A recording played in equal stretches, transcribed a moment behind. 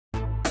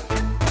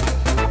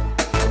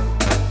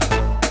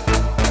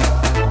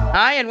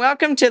Hi, and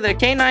welcome to the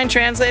Canine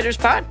Translators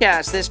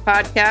Podcast. This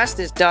podcast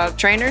is dog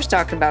trainers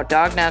talking about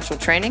dog natural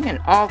training and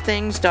all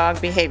things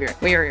dog behavior.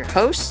 We are your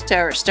hosts,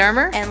 Tara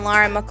Sturmer and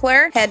Laura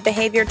McClure, head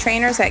behavior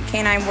trainers at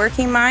Canine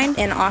Working Mind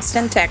in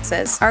Austin,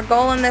 Texas. Our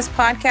goal in this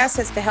podcast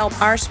is to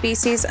help our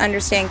species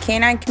understand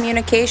canine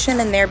communication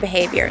and their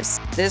behaviors.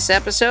 This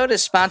episode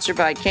is sponsored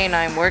by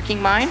Canine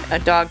Working Mind, a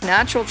dog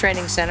natural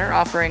training center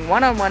offering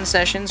one-on-one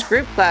sessions,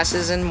 group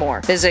classes, and more.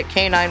 Visit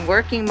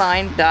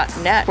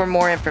canineworkingmind.net for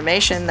more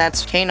information.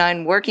 That's Canine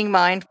Working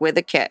Mind with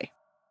a K.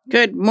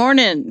 Good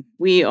morning.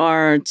 We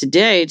are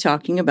today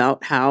talking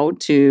about how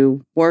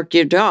to work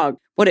your dog,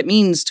 what it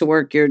means to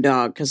work your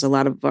dog, because a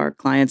lot of our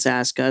clients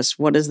ask us,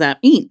 what does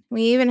that mean?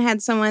 We even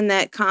had someone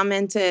that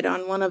commented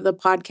on one of the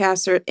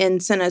podcasts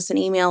and sent us an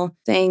email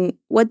saying,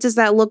 what does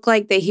that look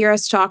like? They hear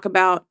us talk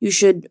about you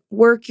should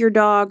work your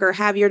dog or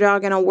have your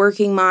dog in a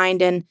working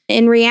mind. And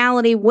in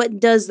reality, what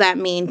does that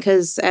mean?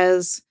 Because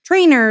as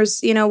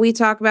trainers, we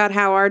talk about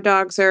how our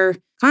dogs are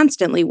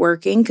constantly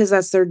working because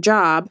that's their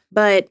job,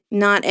 but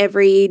not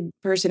every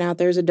person out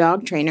there is a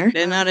dog trainer.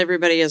 And not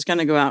everybody is going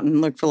to go out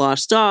and look for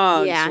lost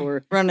dogs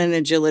or run an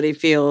agility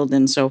field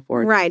and so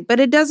forth. Right, but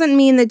it doesn't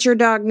mean that your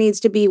dog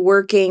needs to be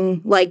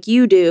working like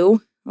you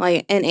do,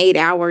 like an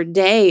 8-hour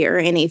day or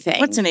anything.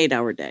 What's an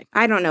 8-hour day?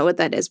 I don't know what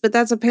that is, but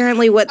that's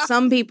apparently what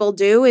some people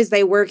do is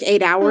they work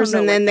 8 hours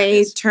and then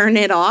they turn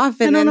it off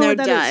and then they're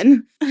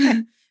done.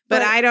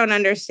 But I don't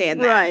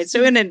understand that. Right.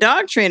 So in a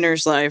dog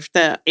trainer's life,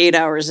 the 8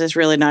 hours is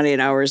really not 8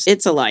 hours.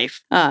 It's a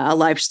life, a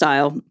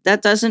lifestyle.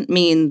 That doesn't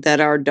mean that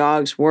our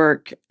dogs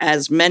work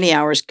as many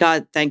hours.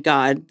 God, thank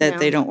God that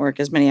they don't work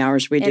as many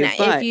hours we do.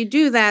 But if you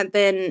do that,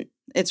 then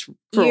it's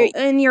cruel.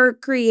 You're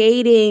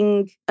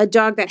creating a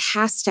dog that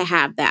has to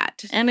have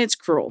that. And it's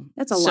cruel.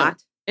 That's a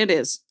lot. It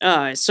is.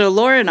 So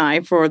Laura and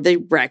I, for the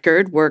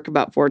record, work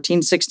about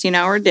 14,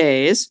 16-hour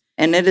days.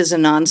 And it is a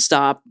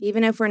nonstop.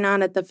 Even if we're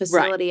not at the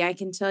facility, I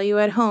can tell you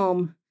at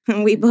home,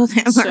 we both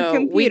have our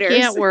computers. We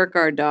can't work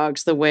our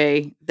dogs the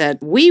way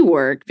that we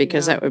work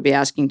because that would be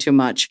asking too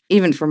much,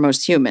 even for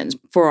most humans.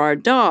 For our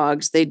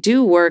dogs, they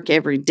do work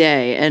every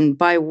day. And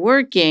by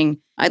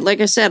working,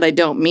 like I said, I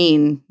don't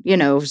mean,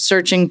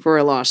 searching for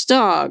a lost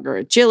dog or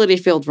agility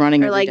field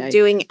running every day. Or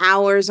doing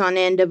hours on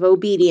end of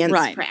obedience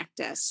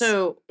practice.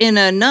 So in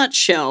a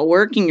nutshell,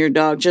 working your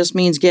dog just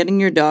means getting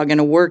your dog in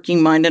a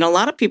working mind. And a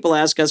lot of people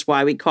ask us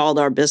why we called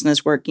our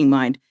business Working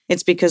Mind.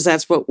 It's because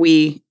that's what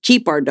we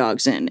keep our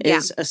dogs in,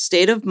 is a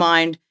state of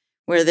mind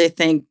where they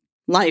think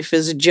life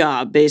is a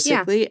job,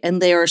 basically,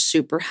 and they are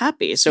super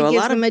happy. So it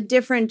gives them a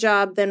different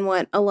job than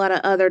what a lot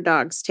of other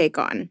dogs take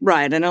on.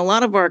 Right. And a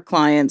lot of our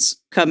clients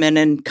come in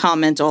and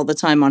comment all the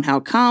time on how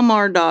calm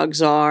our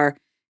dogs are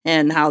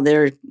and how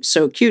they're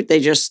so cute.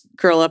 They just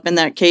curl up in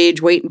that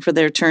cage waiting for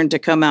their turn to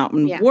come out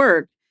and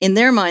work. In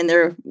their mind,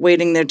 they're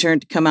waiting their turn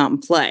to come out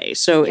and play.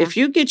 So if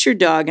you get your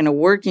dog in a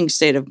working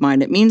state of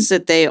mind, it means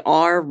that they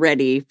are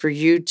ready for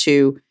you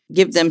to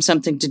give them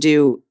something to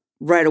do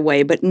right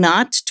away, but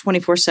not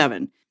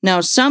 24/7. Now,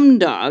 some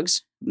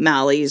dogs,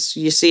 Mallies,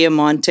 you see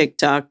them on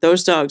TikTok,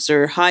 those dogs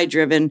are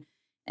high-driven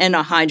and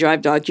a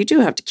high-drive dog. You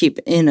do have to keep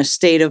in a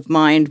state of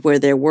mind where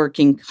they're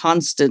working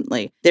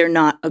constantly. They're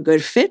not a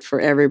good fit for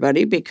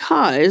everybody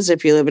because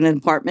if you live in an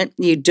apartment,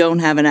 you don't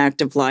have an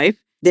active life,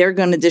 they're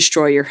going to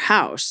destroy your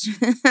house.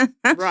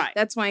 Right.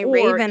 That's why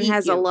Raven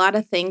has a lot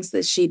of things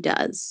that she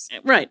does.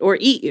 Right, or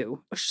eat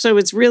you. So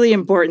it's really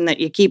important that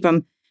you keep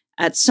them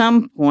at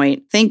some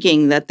point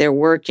thinking that they're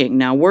working.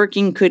 Now,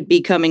 working could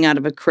be coming out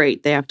of a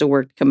crate. They have to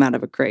work to come out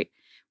of a crate.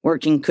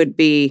 Working could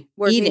be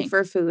working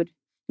for food,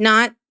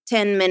 not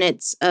 10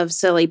 minutes of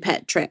silly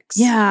pet tricks.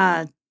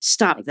 Yeah,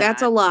 stop that.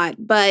 That's a lot,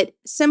 but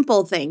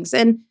simple things.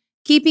 And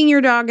keeping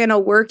your dog in a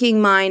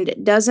working mind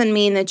doesn't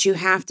mean that you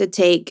have to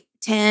take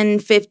 10,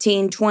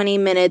 15, 20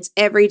 minutes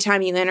every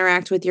time you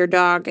interact with your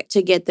dog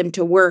to get them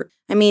to work.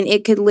 I mean,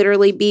 it could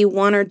literally be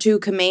 1 or 2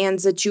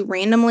 commands that you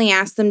randomly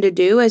ask them to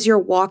do as you're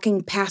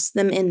walking past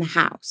them in the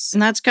house.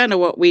 And that's kind of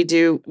what we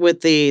do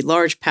with the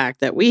large pack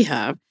that we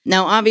have.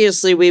 Now,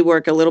 obviously, we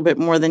work a little bit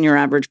more than your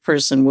average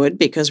person would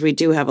because we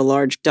do have a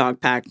large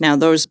dog pack. Now,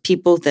 those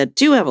people that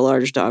do have a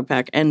large dog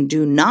pack and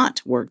do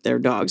not work their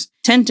dogs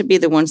tend to be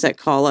the ones that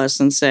call us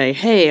and say,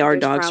 hey, our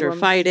dogs are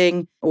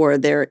fighting, or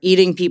they're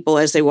eating people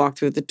as they walk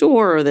through the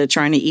door, or they're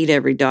trying to eat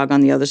every dog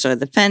on the other side of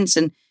the fence.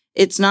 And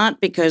it's not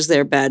because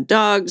they're bad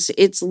dogs.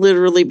 It's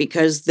literally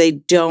because they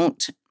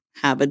don't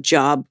have a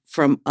job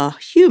from a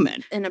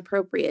human. An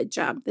appropriate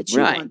job that you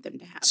want them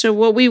to have. So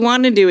what we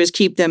want to do is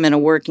keep them in a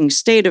working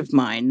state of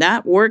mind.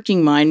 That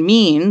working mind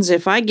means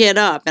if I get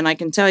up, and I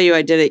can tell you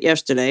I did it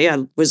yesterday.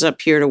 I was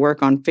up here to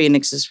work on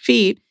Phoenix's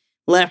feet,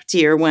 left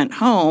here, went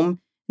home.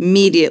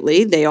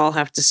 Immediately, they all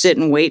have to sit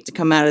and wait to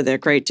come out of their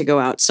crate to go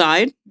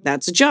outside.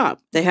 That's a job.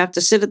 They have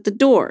to sit at the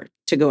door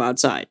to go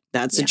outside.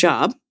 That's a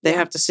job. They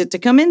have to sit to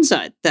come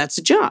inside. That's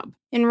a job.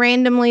 And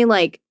randomly,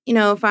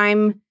 if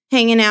I'm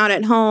hanging out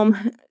at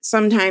home,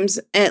 sometimes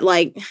at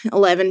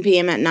 11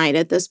 p.m. at night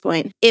at this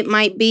point, it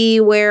might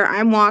be where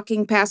I'm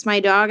walking past my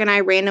dog and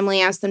I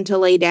randomly ask them to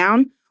lay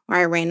down, or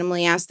I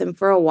randomly ask them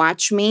for a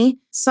watch me,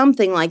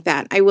 something like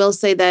that. I will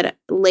say that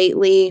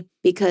lately,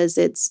 because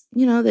it's,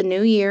 the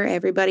new year,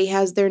 everybody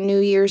has their New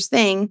Year's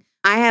thing.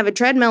 I have a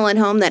treadmill at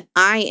home that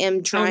I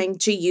am trying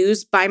to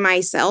use by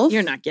myself.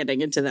 You're not getting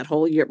into that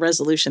whole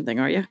resolution thing,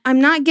 are you? I'm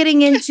not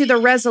getting into the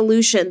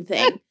resolution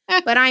thing,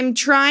 but I'm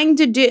trying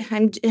to do,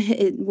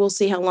 we'll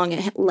see how long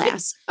it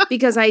lasts,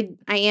 because I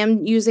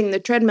am using the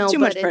treadmill. Too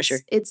much pressure.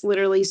 It's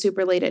literally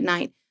super late at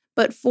night.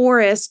 But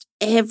Forrest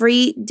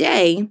every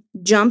day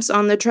jumps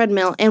on the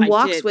treadmill and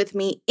walks with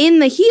me in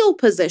the heel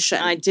position.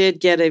 I did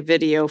get a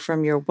video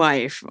from your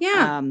wife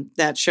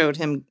that showed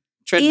him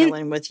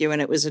treadmilling with you,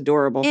 and it was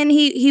adorable. And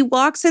he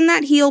walks in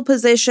that heel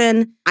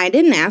position. I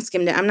didn't ask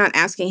him to. I'm not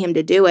asking him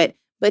to do it,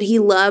 but he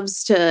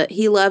loves to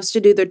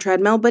do the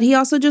treadmill, but he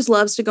also just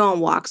loves to go on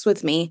walks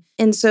with me.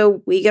 And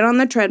so we get on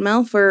the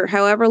treadmill for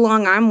however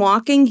long I'm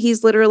walking.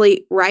 He's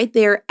literally right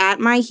there at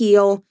my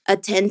heel,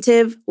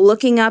 attentive,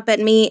 looking up at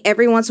me.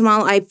 Every once in a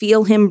while, I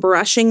feel him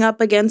brushing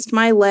up against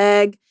my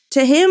leg.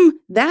 To him,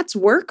 that's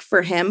work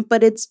for him,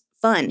 but it's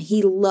fun.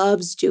 He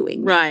loves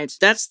doing that. Right.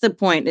 That's the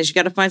point, is you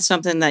got to find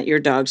something that your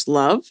dogs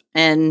love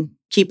and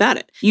keep at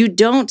it. You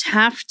don't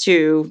have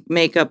to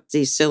make up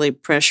these silly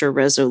pressure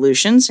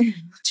resolutions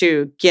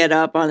to get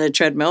up on the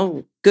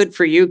treadmill. Good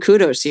for you.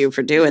 Kudos to you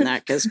for doing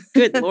that, because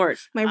good Lord.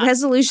 My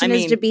resolution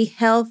is to be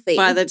healthy.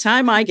 By the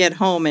time I get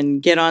home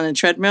and get on the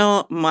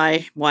treadmill,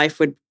 my wife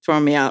would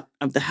throw me out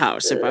of the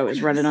house if I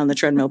was running on the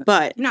treadmill.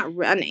 But I'm not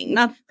running.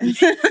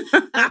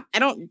 I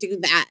don't do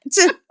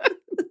that.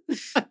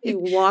 You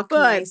walk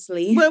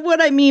nicely. But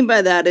what I mean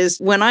by that is,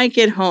 when I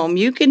get home,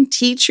 you can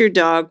teach your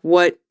dog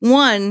what,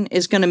 one,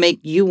 is going to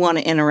make you want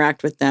to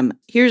interact with them.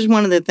 Here's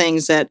one of the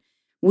things that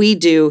we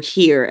do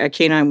here at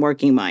Canine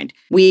Working Mind.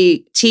 We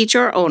teach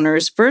our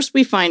owners, first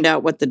we find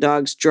out what the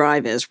dog's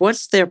drive is.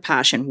 What's their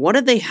passion? What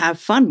do they have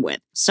fun with?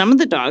 Some of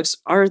the dogs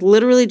are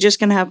literally just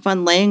going to have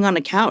fun laying on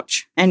a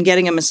couch and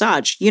getting a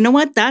massage. You know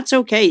what? That's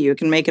okay. You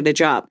can make it a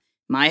job.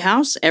 My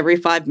house, every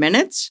 5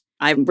 minutes,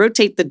 I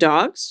rotate the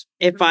dogs.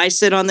 If I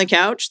sit on the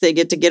couch, they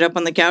get up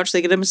on the couch,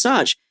 they get a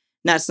massage.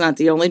 That's not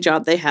the only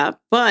job they have,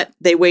 but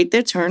they wait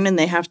their turn and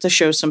they have to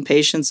show some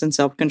patience and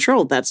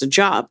self-control. That's a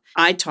job.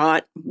 I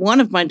taught one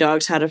of my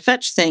dogs how to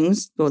fetch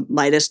things, the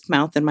lightest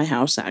mouth in my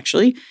house,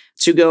 actually,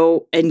 to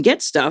go and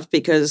get stuff,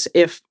 because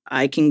if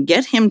I can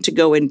get him to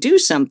go and do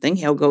something,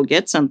 he'll go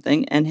get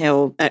something and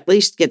he'll at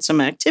least get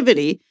some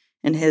activity.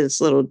 And his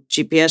little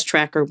GPS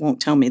tracker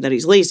won't tell me that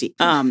he's lazy.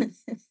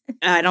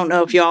 I don't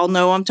know if you all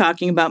know I'm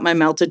talking about my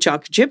melted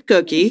chocolate chip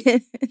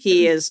cookie.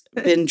 He has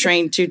been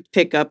trained to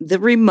pick up the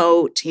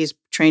remote. He's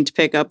trained to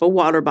pick up a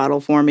water bottle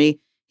for me.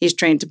 He's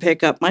trained to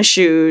pick up my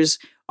shoes.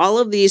 All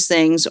of these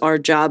things are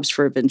jobs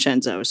for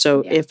Vincenzo.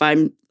 So if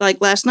I'm, like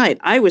last night,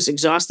 I was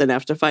exhausted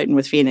after fighting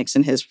with Phoenix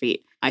and his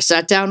feet. I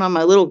sat down on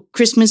my little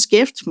Christmas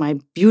gift, my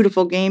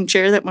beautiful game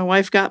chair that my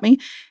wife got me,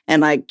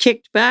 and I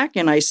kicked back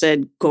and I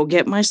said, go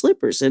get my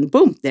slippers. And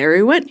boom, there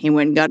he went. He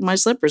went and got my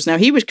slippers. Now,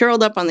 he was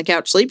curled up on the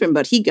couch sleeping,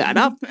 but he got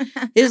up.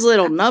 His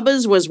little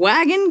nubbers was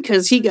wagging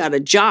because he got a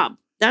job.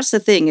 That's the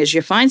thing, is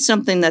you find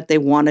something that they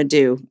want to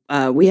do.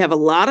 We have a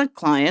lot of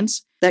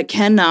clients that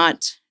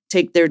cannot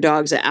take their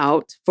dogs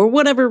out for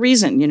whatever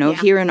reason.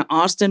 Here in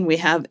Austin, we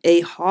have a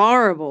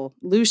horrible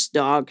loose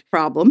dog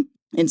problem.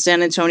 In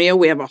San Antonio,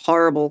 we have a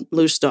horrible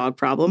loose dog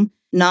problem.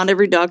 Not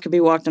every dog can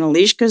be walked on a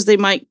leash because they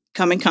might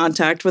come in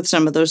contact with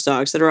some of those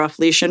dogs that are off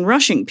leash and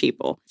rushing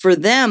people. For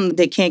them,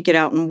 they can't get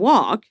out and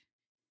walk.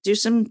 Do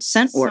some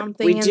scent work.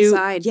 Something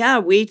inside.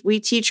 We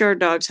teach our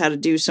dogs how to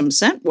do some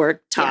scent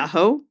work.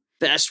 Tahoe,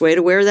 best way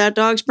to wear that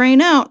dog's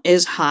brain out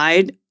is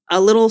hide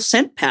a little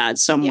scent pad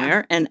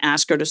somewhere and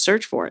ask her to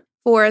search for it.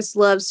 Forrest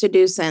loves to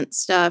do scent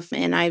stuff,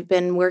 and I've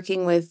been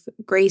working with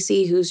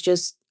Gracie, who's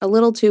just a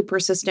little too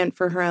persistent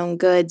for her own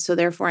good, so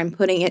therefore I'm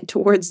putting it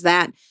towards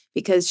that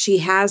because she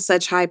has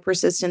such high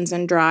persistence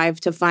and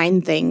drive to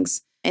find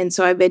things. And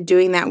so I've been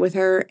doing that with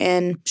her,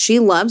 and she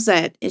loves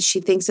it, and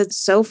she thinks it's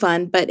so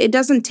fun, but it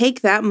doesn't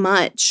take that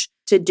much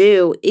to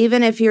do.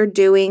 Even if you're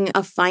doing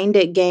a find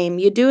it game,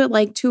 you do it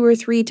like 2 or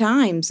 3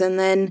 times and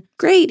then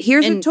great,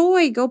 here's a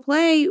toy, go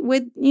play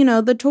with,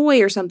 the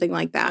toy or something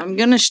like that. I'm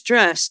going to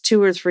stress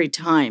 2 or 3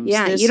 times.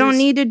 Yeah, you don't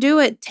need to do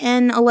it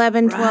 10,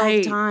 11,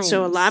 12 times.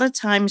 So a lot of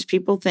times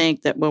people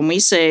think that when we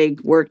say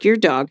work your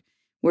dog,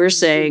 we're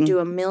saying do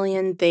a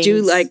million things.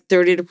 Do like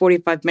 30 to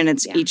 45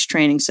 minutes each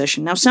training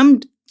session. Now, some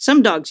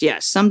dogs,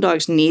 yes, some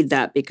dogs need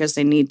that because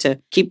they need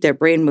to keep their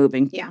brain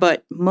moving. Yeah.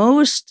 But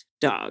most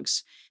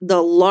dogs,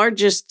 the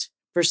largest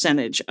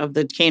percentage of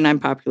the canine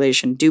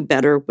population, do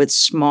better with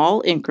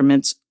small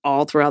increments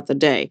all throughout the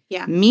day.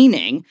 Yeah.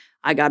 Meaning,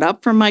 I got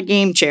up from my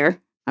game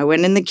chair, I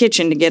went in the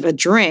kitchen to get a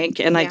drink,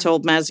 and I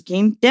told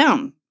Mazikeen,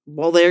 down.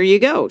 Well, there you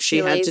go. She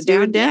had to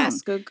do it down.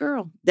 Yes, good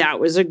girl. That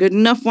was a good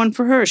enough one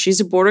for her. She's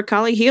a border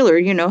collie healer,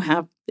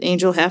 half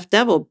angel, half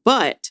devil.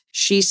 But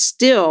she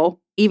still,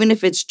 even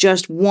if it's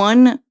just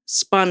one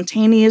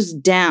spontaneous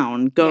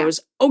down,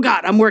 goes, oh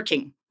God, I'm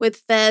working. With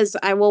Fez,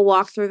 I will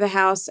walk through the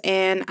house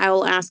and I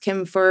will ask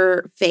him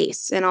for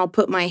face, and I'll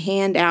put my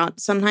hand out,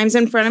 sometimes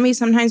in front of me,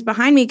 sometimes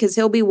behind me, because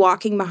he'll be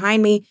walking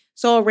behind me.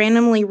 So I'll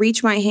randomly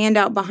reach my hand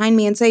out behind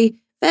me and say,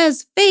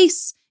 Fez,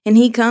 face. And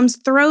he comes,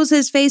 throws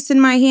his face in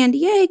my hand.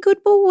 Yay,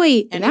 good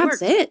boy. And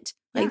that's it.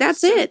 Like,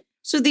 that's it.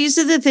 So these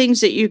are the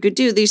things that you could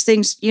do. These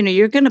things,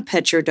 you're going to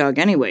pet your dog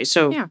anyway.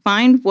 So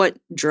find what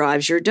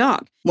drives your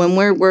dog. When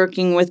we're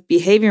working with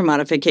behavior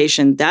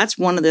modification, that's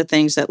one of the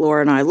things that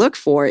Laura and I look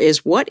for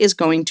is what is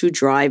going to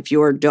drive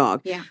your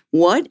dog? Yeah.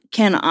 What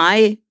can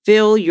I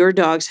fill your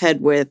dog's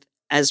head with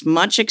as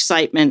much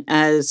excitement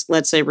as,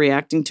 let's say,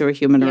 reacting to a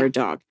human or a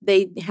dog?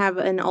 They have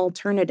an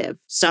alternative.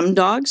 Some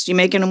dogs, you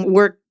make them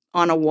work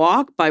on a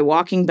walk by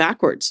walking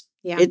backwards.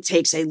 Yeah. It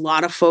takes a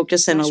lot of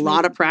focus and a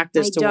lot of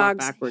practice to walk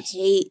backwards.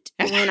 My dogs hate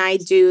when I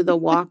do the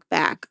walk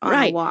back on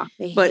a walk.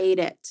 They hate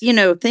it.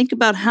 Think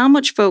about how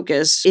much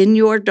focus in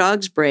your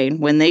dog's brain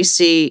when they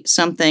see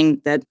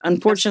something that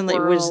unfortunately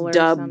was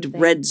dubbed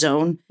red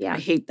zone. Yeah. I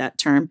hate that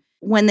term.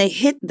 When they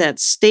hit that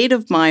state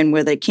of mind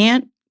where they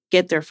can't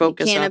get their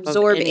focus off of can't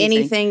absorb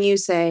anything you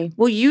say.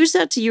 Well, use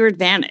that to your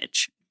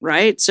advantage,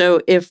 right?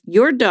 So if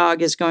your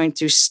dog is going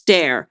to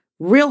stare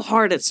real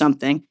hard at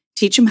something,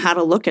 teach them how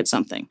to look at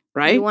something,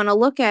 right? You want to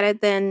look at it,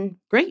 then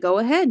great. Go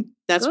ahead.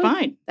 That's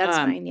fine. That's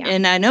fine, yeah.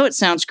 And I know it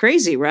sounds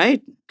crazy,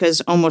 right? Because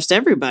almost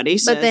everybody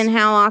says, but then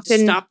how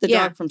often stop the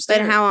dog from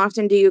staring. But how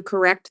often do you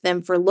correct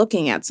them for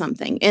looking at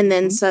something? And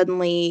then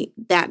suddenly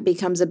that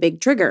becomes a big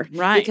trigger.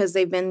 Right. Because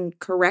they've been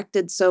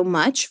corrected so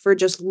much for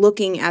just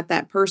looking at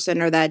that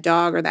person or that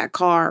dog or that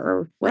car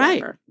or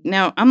whatever. Right.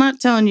 Now, I'm not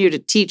telling you to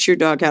teach your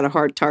dog how to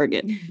hard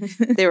target.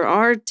 There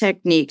are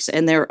techniques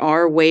and there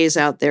are ways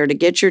out there to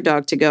get your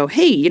dog to go,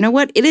 hey, you know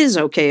what? It is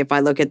okay if I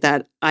look at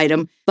that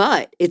item,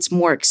 but it's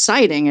more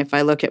exciting if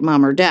I look at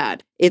mom or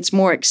dad. It's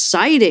more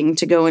exciting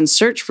to go and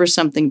search for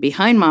something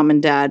behind mom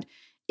and dad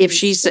if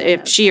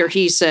she or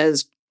he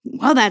says,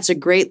 well, that's a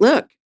great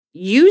look.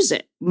 Use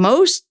it.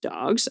 Most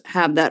dogs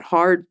have that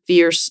hard,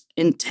 fierce,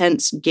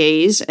 intense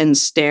gaze and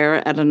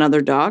stare at another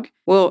dog.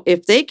 Well,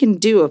 if they can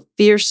do a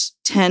fierce,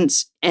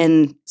 tense,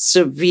 and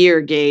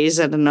severe gaze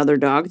at another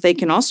dog, they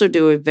can also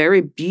do a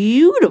very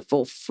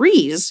beautiful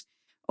freeze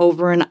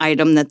over an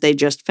item that they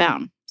just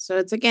found. So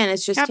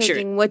it's just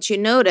taking what you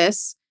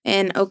notice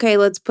and, okay,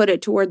 let's put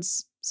it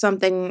towards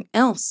something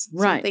else.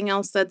 Right. Something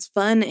else that's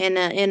fun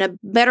and a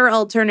better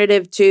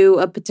alternative to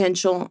a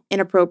potential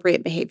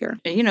inappropriate behavior.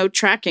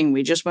 Tracking.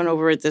 We just went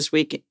over it this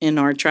week in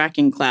our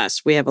tracking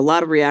class. We have a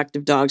lot of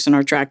reactive dogs in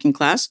our tracking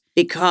class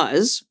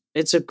because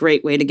it's a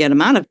great way to get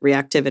them out of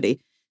reactivity.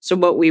 So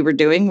what we were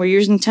doing, we're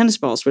using tennis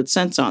balls with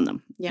scents on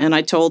them. Yeah. And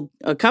I told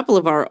a couple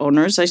of our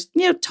owners,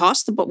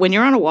 toss the ball. When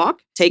you're on a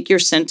walk, take your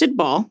scented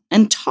ball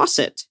and toss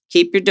it.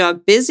 Keep your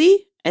dog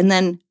busy and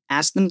then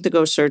ask them to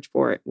go search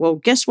for it. Well,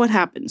 guess what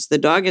happens? The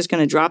dog is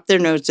going to drop their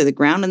nose to the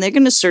ground and they're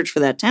going to search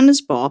for that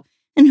tennis ball.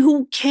 And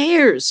who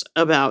cares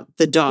about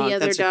the dog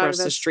that's across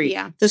the street,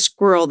 the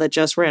squirrel that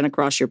just ran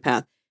across your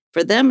path?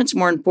 For them, it's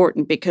more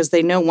important because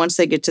they know once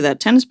they get to that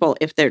tennis ball,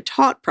 if they're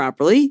taught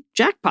properly,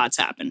 jackpots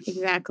happen.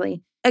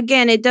 Exactly.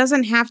 Again, it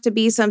doesn't have to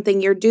be something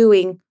you're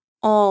doing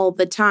all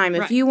the time.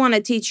 If you want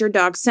to teach your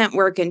dog scent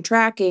work and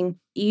tracking,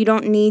 you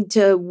don't need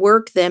to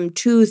work them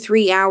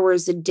 2-3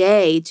 hours a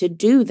day to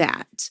do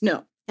that.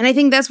 No. And I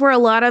think that's where a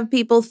lot of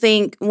people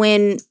think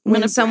when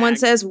someone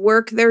says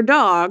work their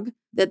dog,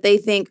 that they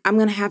think, I'm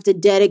going to have to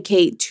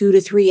dedicate 2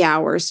 to 3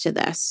 hours to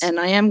this. And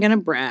I am going to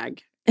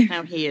brag.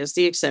 Now, he is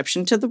the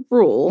exception to the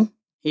rule.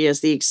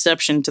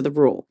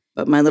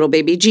 But my little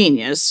baby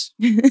genius,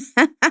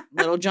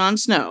 little Jon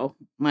Snow,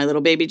 my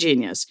little baby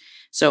genius.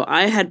 So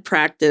I had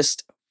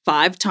practiced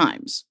 5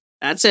 times.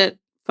 That's it,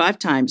 5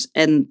 times.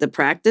 And the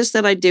practice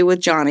that I do with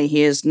Johnny,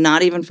 he is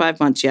not even 5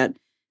 months yet.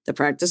 The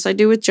practice I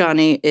do with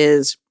Johnny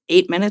is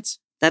 8 minutes.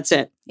 That's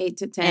it. 8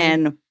 to 10.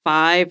 And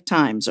 5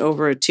 times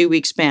over a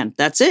 2-week span.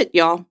 That's it,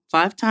 y'all.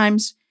 5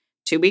 times,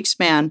 2-week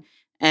span.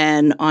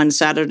 And on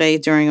Saturday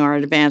during our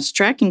advanced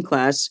tracking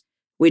class,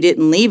 we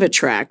didn't leave a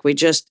track. We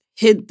just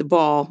hid the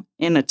ball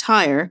in a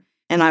tire.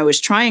 And I was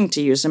trying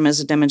to use him as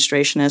a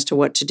demonstration as to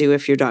what to do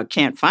if your dog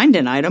can't find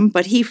an item,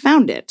 but he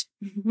found it.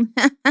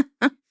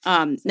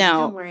 Now,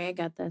 don't worry, I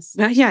got this.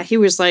 Yeah, he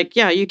was like,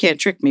 yeah, you can't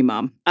trick me,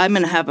 Mom. I'm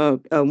going to have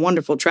a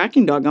wonderful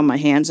tracking dog on my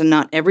hands, and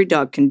not every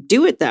dog can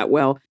do it that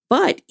well.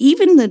 But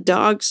even the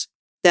dogs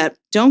that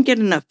don't get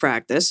enough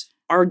practice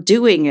are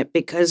doing it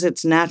because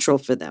it's natural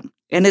for them.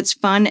 And it's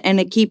fun, and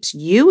it keeps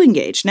you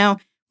engaged. Now,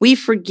 we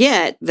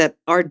forget that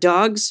our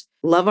dogs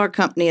love our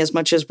company as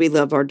much as we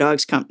love our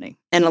dog's company.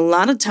 And a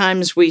lot of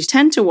times we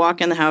tend to walk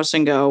in the house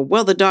and go,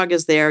 well, the dog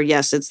is there.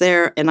 Yes, it's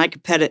there. And I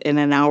could pet it in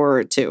an hour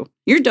or 2.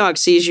 Your dog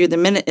sees you the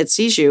minute it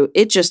sees you.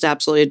 It just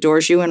absolutely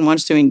adores you and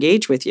wants to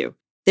engage with you.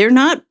 They're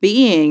not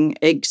being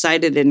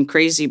excited and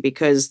crazy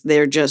because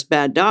they're just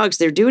bad dogs.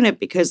 They're doing it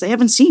because they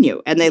haven't seen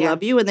you and they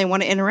love you and they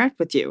want to interact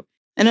with you.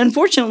 And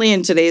unfortunately,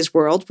 in today's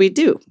world, we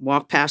do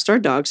walk past our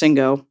dogs and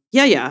go,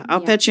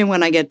 I'll pet you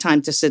when I get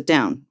time to sit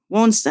down.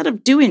 Well, instead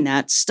of doing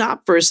that,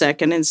 stop for a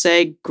second and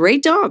say,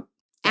 great dog.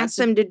 Ask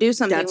them to do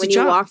something when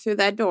you walk through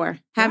that door.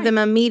 Have them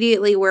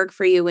immediately work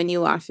for you when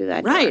you walk through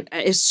that door. Right.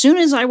 As soon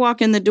as I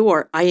walk in the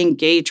door, I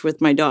engage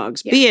with my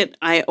dogs. Be it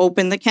I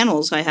open the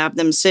kennels, I have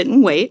them sit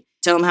and wait,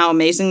 tell them how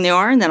amazing they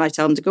are, and then I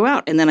tell them to go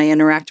out. And then I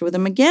interact with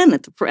them again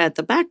at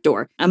the back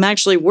door. I'm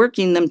actually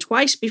working them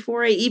twice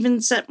before I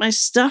even set my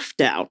stuff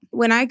down.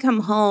 When I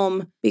come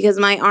home, because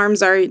my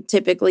arms are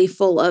typically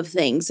full of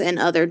things and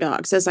other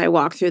dogs as I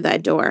walk through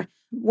that door.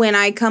 When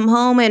I come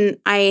home and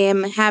I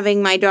am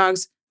having my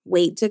dogs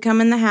wait to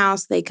come in the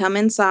house, they come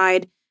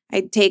inside,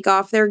 I take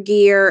off their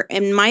gear,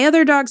 and my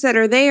other dogs that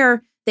are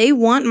there, they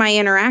want my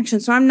interaction,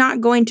 so I'm not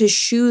going to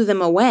shoo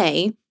them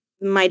away,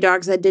 my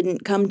dogs that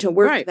didn't come to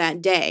work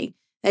that day.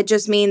 That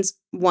just means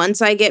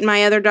once I get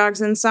my other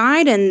dogs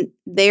inside and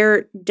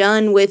they're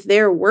done with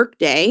their work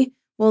day,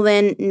 well,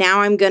 then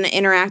now I'm going to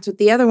interact with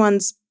the other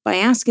ones by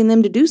asking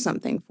them to do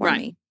something for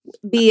me.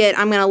 Be it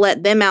I'm going to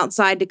let them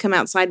outside to come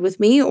outside with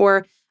me,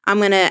 or I'm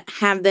going to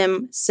have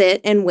them sit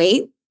and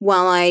wait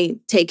while I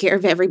take care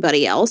of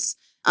everybody else,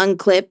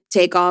 unclip,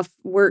 take off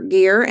work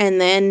gear,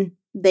 and then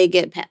they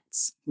get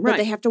pets. But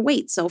they have to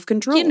wait.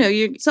 Self-control.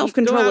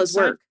 Self-control is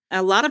work.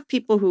 A lot of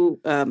people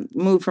who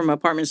move from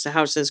apartments to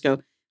houses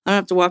go, I don't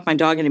have to walk my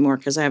dog anymore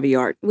because I have a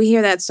yard. We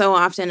hear that so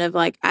often of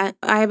like, I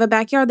have a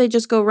backyard, they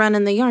just go run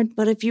in the yard.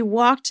 But if you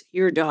walked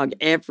your dog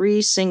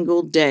every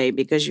single day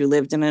because you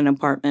lived in an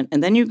apartment,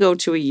 and then you go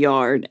to a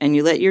yard and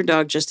you let your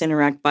dog just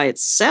interact by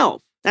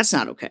itself, that's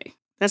not okay.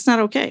 That's not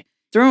okay.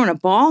 Throwing a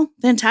ball?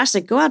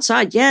 Fantastic. Go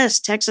outside. Yes,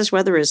 Texas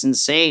weather is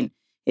insane.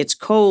 It's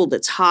cold.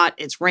 It's hot.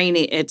 It's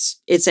rainy.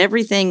 It's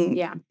everything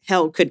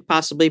hell could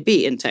possibly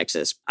be in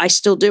Texas. I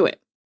still do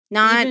it.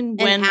 Not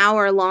an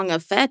hour long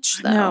of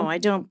fetch, though. No, I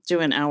don't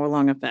do an hour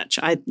long of fetch.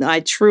 I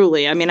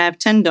truly, I have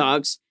 10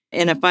 dogs.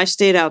 And if I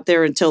stayed out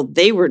there until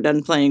they were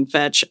done playing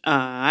fetch,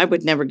 I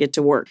would never get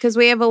to work. Because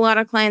we have a lot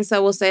of clients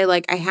that will say,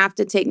 like, I have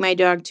to take my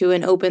dog to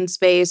an open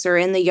space or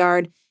in the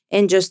yard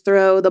and just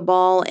throw the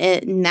ball,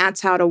 and that's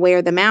how to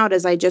wear them out,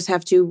 is I just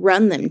have to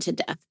run them to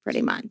death,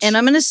 pretty much. And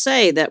I'm going to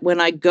say that when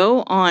I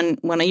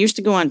used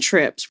to go on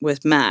trips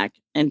with Mac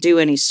and do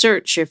any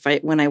search,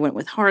 when I went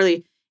with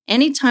Harley,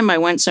 anytime I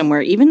went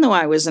somewhere, even though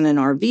I was in an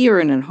RV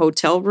or in a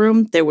hotel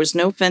room, there was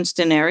no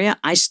fenced-in area,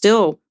 I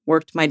still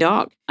worked my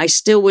dog. I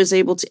still was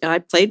able to, I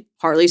played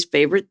Harley's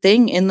favorite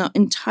thing in the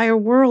entire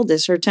world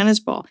is her tennis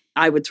ball.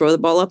 I would throw the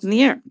ball up in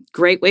the air.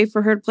 Great way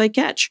for her to play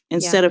catch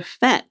instead of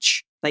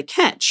fetch. Like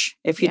catch,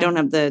 if you don't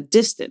have the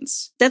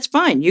distance. That's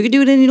fine. You can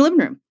do it in your living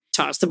room.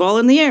 Toss the ball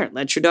in the air.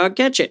 Let your dog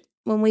catch it.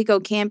 When we go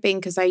camping,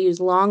 because I use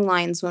long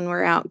lines when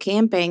we're out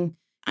camping,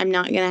 I'm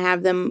not going to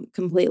have them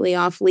completely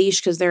off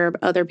leash because there are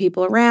other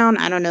people around.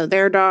 I don't know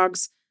their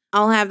dogs.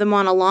 I'll have them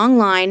on a long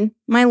line.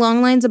 My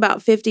long line's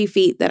about 50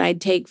 feet that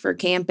I'd take for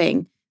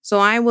camping. So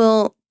I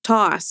will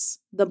toss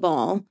the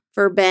ball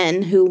for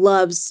Ben, who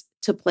loves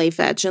to play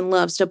fetch and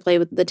loves to play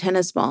with the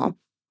tennis ball.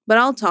 But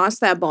I'll toss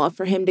that ball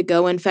for him to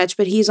go and fetch,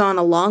 but he's on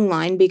a long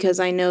line because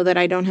I know that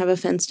I don't have a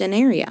fenced-in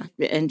area.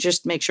 And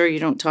just make sure you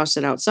don't toss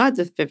it outside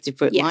the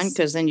 50-foot line,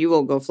 because then you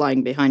will go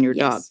flying behind your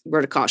dog.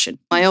 Word of caution.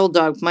 My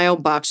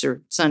old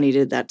boxer, Sonny,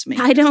 did that to me.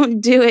 I don't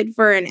do it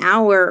for an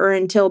hour or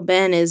until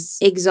Ben is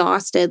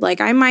exhausted. Like,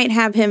 I might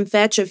have him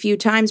fetch a few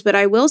times, but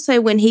I will say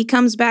when he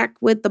comes back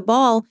with the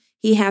ball,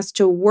 he has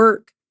to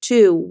work,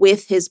 too,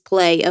 with his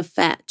play of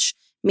fetch.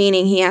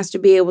 Meaning he has to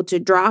be able to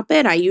drop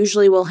it. I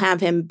usually will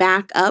have him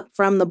back up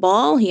from the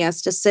ball. He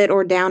has to sit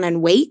or down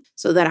and wait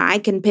so that I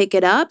can pick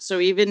it up. So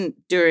even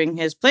during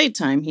his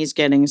playtime, he's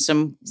getting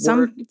some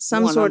sort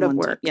of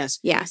work.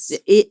 Yes.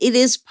 It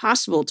is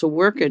possible to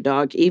work a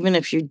dog even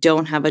if you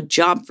don't have a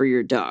job for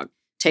your dog.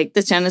 Take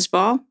the tennis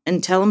ball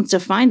and tell him to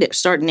find it.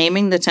 Start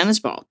naming the tennis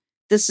ball.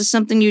 This is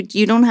something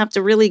you don't have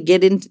to really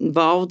get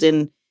involved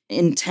in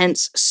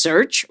intense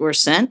search or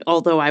scent,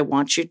 although I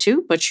want you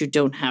to, but you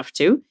don't have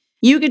to.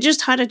 You could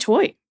just hide a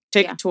toy.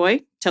 Take a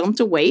toy, tell him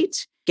to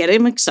wait, get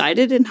him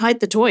excited, and hide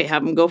the toy.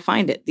 Have him go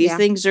find it. These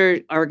things are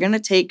going to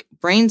take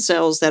brain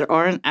cells that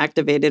aren't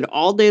activated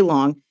all day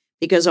long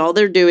because all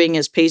they're doing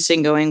is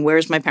pacing, going,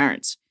 where's my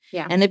parents?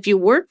 Yeah. And if you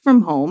work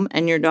from home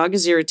and your dog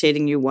is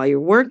irritating you while you're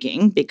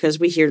working, because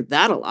we hear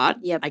that a lot.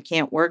 Yep. I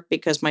can't work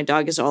because my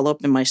dog is all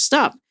up in my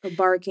stuff. Or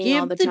barking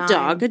all the time. Give the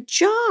dog a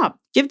job.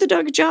 Give the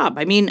dog a job.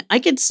 I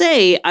could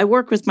say I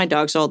work with my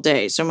dogs all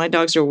day, so my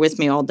dogs are with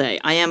me all day.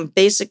 I am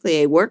basically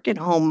a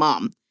work-at-home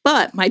mom,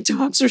 but my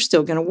dogs are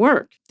still going to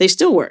work. They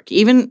still work.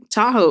 Even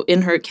Tahoe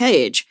in her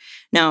cage.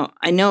 Now,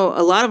 I know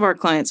a lot of our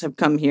clients have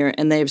come here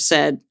and they've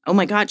said, oh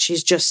my God,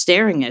 she's just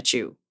staring at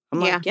you. I'm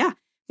like, yeah.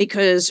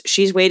 Because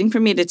she's waiting for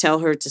me to tell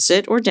her to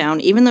sit or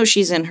down, even though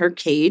she's in her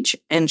cage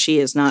and she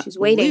is not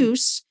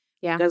loose.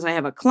 Yeah. Because I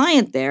have a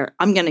client there,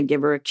 I'm going to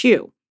give her a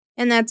cue.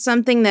 And that's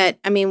something that,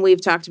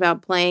 we've talked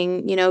about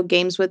playing,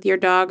 games with your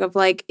dog of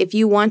like, if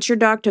you want your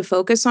dog to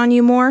focus on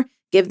you more,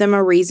 give them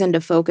a reason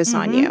to focus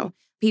on you.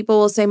 People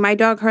will say, my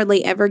dog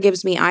hardly ever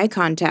gives me eye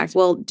contact.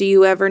 Well, do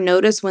you ever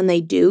notice when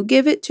they do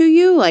give it to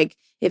you? Like,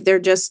 if they're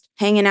just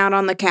hanging out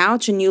on the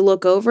couch and you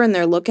look over and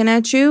they're looking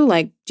at you,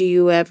 like, do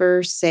you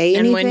ever say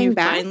anything back? And when you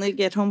finally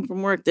get home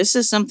from work, this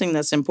is something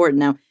that's important.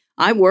 Now,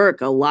 I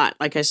work a lot.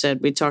 Like I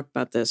said, we talked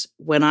about this.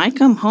 When I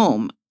come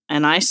home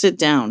and I sit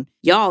down,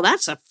 y'all,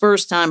 that's the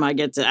first time I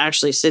get to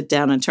actually sit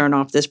down and turn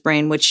off this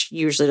brain, which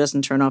usually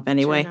doesn't turn off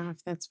anyway. Turn off.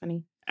 That's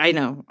funny. I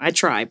know. I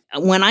try.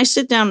 When I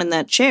sit down in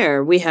that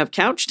chair, we have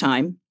couch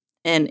time.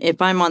 And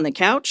if I'm on the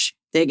couch,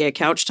 they get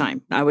couch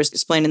time. I was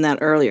explaining that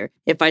earlier.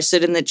 If I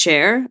sit in the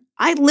chair,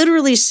 I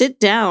literally sit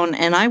down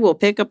and I will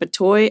pick up a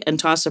toy and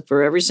toss it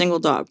for every single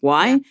dog.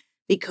 Why?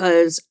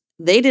 Because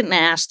they didn't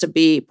ask to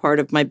be part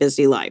of my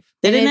busy life.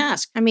 They didn't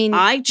ask. I mean,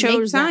 I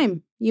chose make time.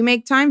 them. You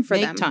make time for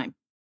Make them. time.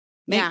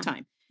 Make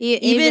time.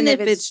 Even if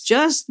it's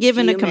just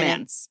given a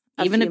command.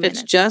 Even if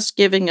it's just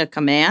giving a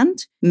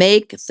command,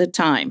 make the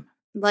time.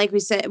 Like we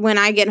said, when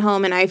I get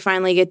home and I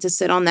finally get to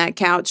sit on that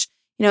couch,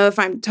 if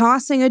I'm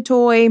tossing a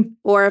toy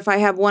or if I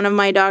have one of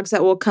my dogs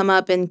that will come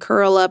up and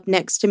curl up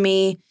next to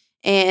me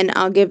and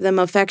I'll give them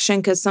affection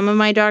because some of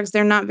my dogs,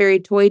 they're not very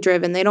toy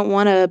driven. They don't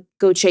want to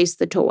go chase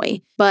the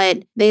toy,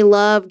 but they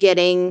love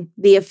getting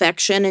the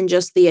affection and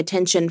just the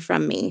attention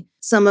from me.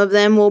 Some of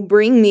them will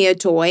bring me a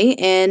toy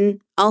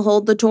and I'll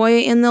hold the toy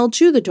and they'll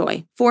chew the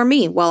toy for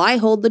me while I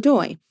hold the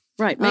toy.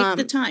 Right. Make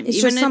the time. It's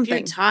Even just if something.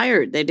 you're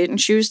tired, they didn't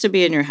choose to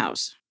be in your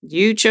house.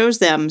 You chose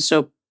them.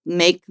 So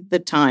make the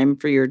time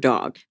for your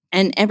dog.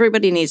 And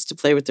everybody needs to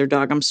play with their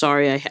dog. I'm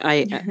sorry.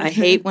 I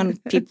hate when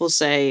people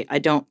say, I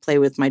don't play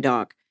with my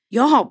dog.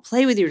 Y'all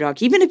play with your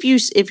dog. Even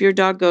if your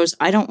dog goes,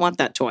 I don't want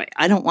that toy.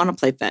 I don't want to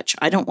play fetch.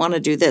 I don't want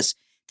to do this.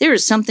 There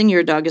is something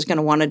your dog is going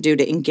to want to do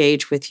to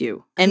engage with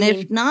you. And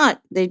if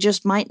not, they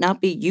just might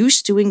not be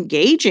used to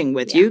engaging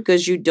with you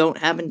because you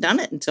haven't done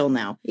it until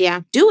now.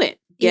 Yeah. Do it.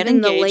 Get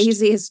Even engaged. the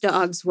laziest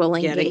dogs will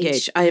engage.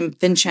 Get engaged.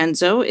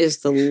 Vincenzo is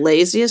the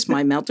laziest.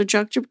 My melted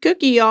chocolate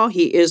cookie, y'all.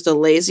 He is the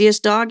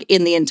laziest dog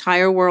in the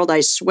entire world.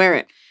 I swear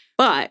it.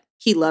 But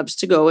he loves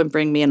to go and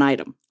bring me an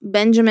item.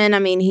 Benjamin, I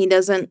mean, he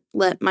doesn't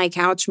let my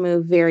couch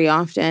move very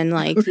often.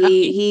 Like Right.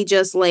 he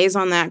just lays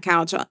on that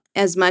couch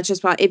as much as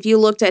possible. If you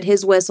looked at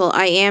his whistle,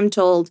 I am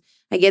told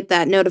I get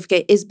that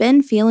notification. Is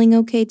Ben feeling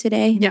okay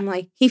today? And Yeah. I'm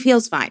like, he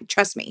feels fine.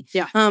 Trust me.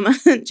 Yeah.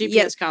 GPS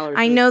GPS collar.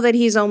 I know that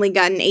he's only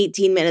gotten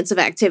 18 minutes of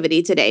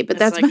activity today, but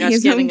that's like by us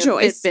his getting own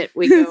choice. A Fitbit.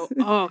 We go,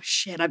 oh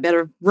shit, I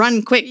better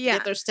run quick. Yeah.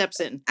 Get those steps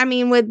in. I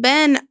mean, with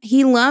Ben,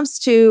 he loves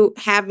to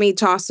have me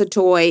toss a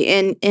toy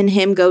and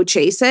him go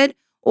chase it,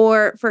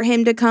 or for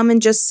him to come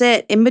and just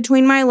sit in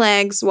between my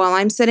legs while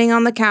I'm sitting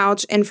on the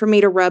couch and for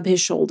me to rub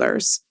his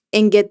shoulders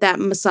and get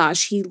that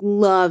massage. He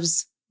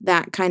loves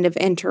that kind of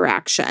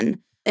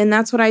interaction. And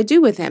that's what I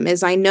do with him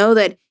is I know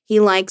that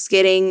he likes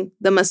getting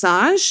the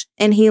massage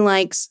and he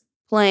likes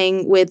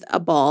playing with a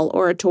ball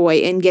or a toy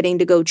and getting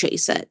to go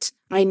chase it.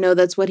 I know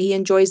that's what he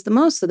enjoys the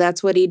most, so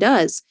that's what he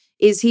does.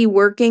 Is he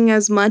working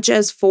as much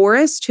as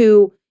Forrest,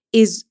 who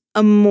is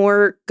a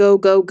more go,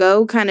 go,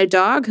 go kind of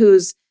dog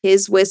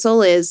his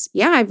whistle is,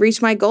 yeah, I've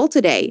reached my goal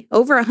today.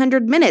 Over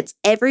 100 minutes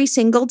every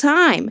single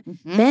time.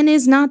 Mm-hmm. Ben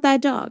is not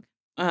that dog.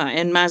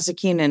 And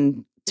Mazikeen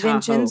and Tahoe.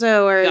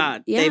 Vincenzo or,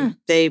 God, yeah.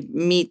 they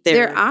meet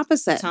They're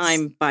opposites.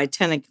 time by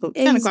 10 o'clock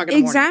in the morning.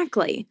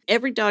 Exactly.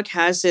 Every dog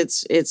has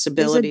its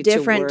ability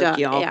different to work, dog,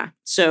 y'all. yeah.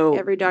 So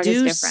Every dog do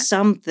is different.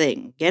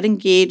 something. Get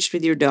engaged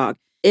with your dog.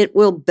 It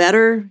will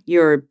better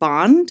your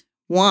bond.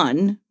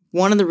 One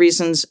of the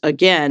reasons,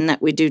 again,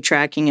 that we do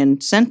tracking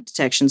and scent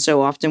detection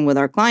so often with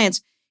our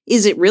clients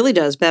is it really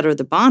does better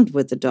the bond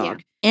with the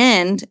dog. Yeah.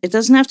 And it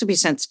doesn't have to be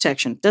scent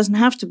detection. It doesn't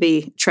have to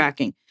be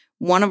tracking.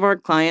 One of our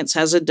clients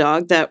has a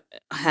dog that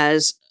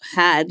has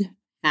had,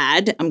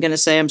 I'm going to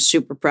say I'm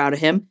super proud of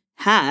him,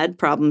 had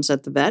problems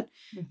at the vet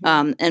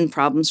and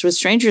problems with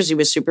strangers. He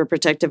was super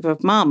protective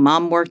of Mom.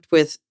 Mom worked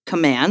with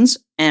commands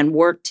and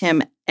worked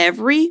him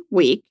every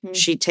week. Mm-hmm.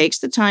 She takes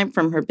the time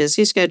from her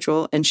busy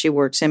schedule and she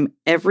works him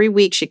every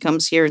week. She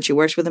comes here and she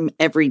works with him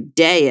every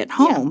day at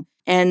home.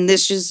 Yeah. And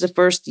this is the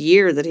first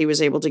year that he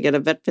was able to get a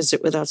vet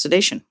visit without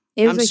sedation.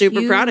 I'm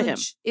super proud of him.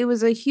 It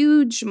was a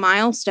huge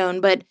milestone,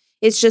 but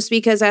it's just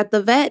because at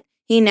the vet,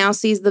 he now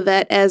sees the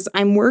vet as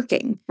I'm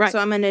working. Right. So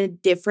I'm in a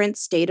different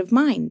state of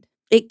mind.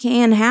 It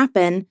can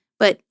happen,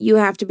 but you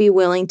have to be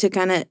willing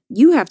to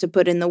you have to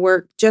put in the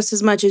work just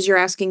as much as you're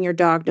asking your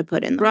dog to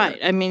put in the work. Right.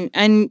 I mean,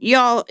 and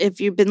y'all,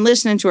 if you've been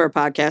listening to our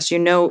podcast, you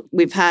know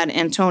we've had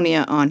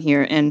Antonia on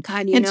here. And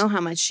God, you know how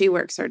much she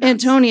works her dogs.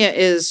 Antonia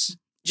is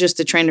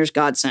just a trainer's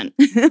godsend.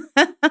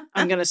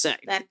 I'm going to say.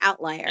 That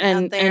outlier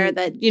out there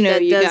that you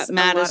does got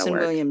Madison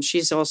Williams.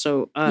 She's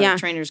also a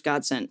trainer's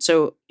godsend.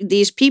 So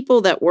these people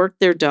that work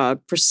their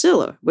dog,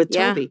 Priscilla with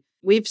Toby,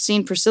 we've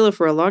seen Priscilla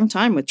for a long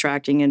time with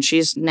tracking, and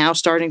she's now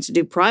starting to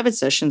do private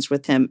sessions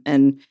with him,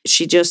 and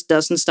she just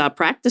doesn't stop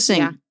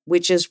practicing,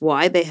 which is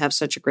why they have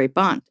such a great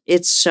bond.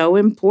 It's so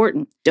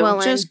important.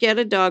 Don't just get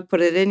a dog,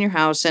 put it in your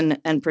house, and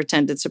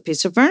pretend it's a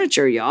piece of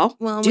furniture, y'all.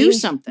 Well, do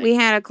something. We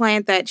had a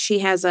client that she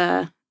has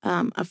a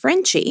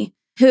Frenchie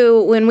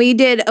who, when we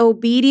did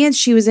obedience,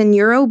 she was in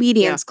your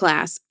obedience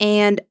class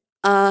and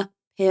a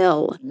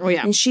pill. Oh,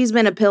 yeah. And she's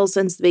been a pill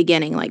since the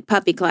beginning, like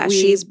puppy class.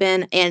 She's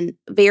been a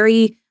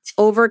very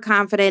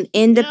overconfident,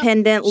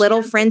 independent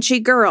little Frenchie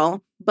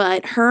girl,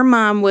 but her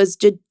mom was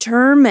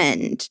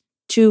determined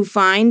to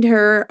find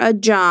her a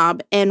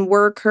job and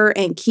work her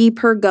and keep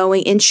her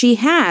going. And she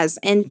has.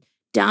 And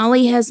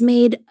Dolly has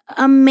made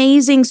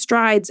amazing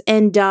strides,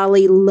 and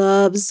Dolly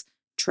loves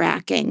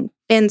tracking.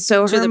 And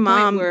so to her the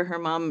mom, point where her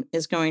mom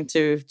is going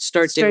to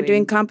start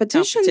doing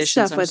competition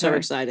stuff I'm with so her.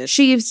 excited.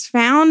 She's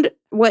found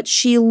what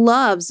she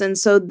loves. And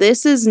so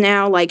this is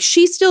now like,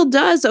 she still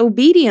does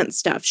obedient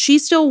stuff. She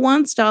still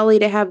wants Dolly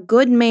to have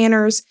good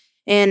manners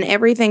and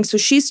everything. So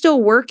she's still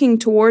working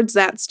towards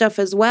that stuff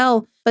as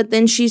well. But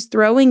then she's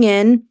throwing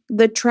in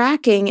the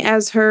tracking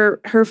as her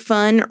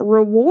fun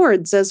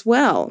rewards as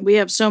well. We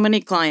have so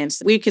many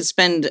clients. We could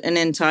spend an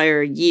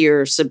entire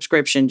year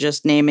subscription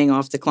just naming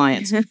off the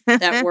clients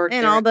that work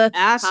and their all the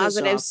asses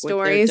positive off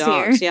stories with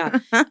their dogs.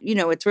 here.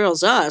 Yeah. It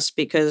thrills us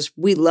because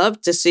we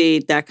love to see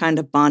that kind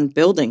of bond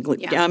building.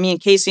 Yeah. I mean,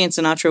 Casey and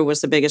Sinatra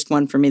was the biggest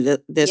one for me.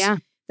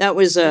 That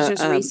was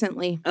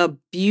recently a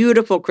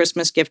beautiful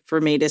Christmas gift for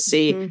me to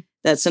see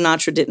that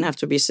Sinatra didn't have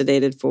to be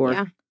sedated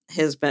for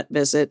his vet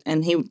visit,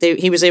 and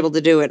he was able to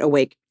do it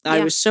awake.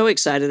 I was so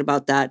excited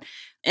about that,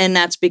 and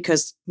that's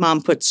because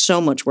Mom put so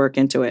much work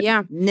into it.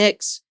 Yeah,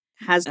 Nix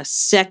has a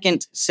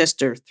second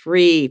sister,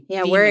 3 Yeah,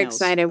 females. We're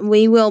excited.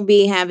 We will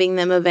be having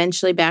them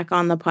eventually back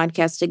on the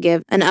podcast to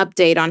give an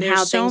update on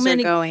how things are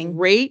going.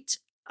 Great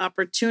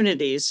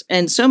opportunities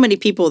and so many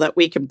people that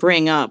we could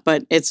bring up,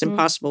 but it's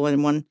impossible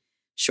in one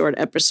short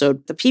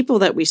episode. The people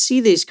that we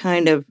see these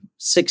kind of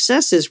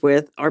successes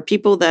with are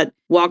people that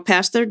walk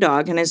past their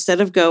dog, and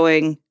instead of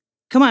going,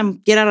 come on,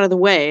 get out of the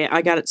way,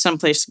 I got it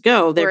someplace to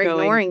go, they're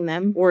ignoring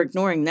them. Or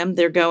ignoring them.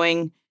 They're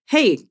going,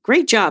 hey,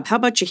 great job. How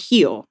about you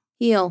heel?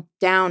 Heel,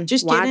 down.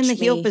 Just get in the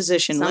heel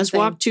position. Let's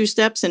walk 2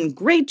 steps and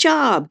great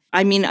job.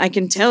 I mean, I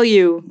can tell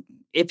you,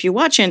 if you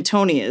watch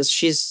Antonia's,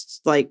 she's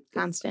like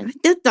constant.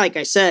 Like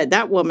I said,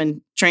 that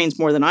woman trains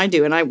more than I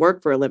do, and I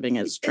work for a living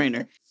as a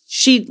trainer.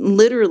 She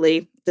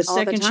literally, the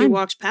second she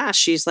walks past,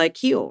 she's like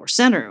heel or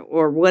center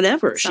or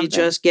whatever. Something. She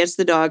just gets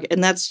the dog.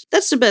 And that's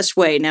the best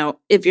way. Now,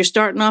 if you're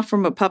starting off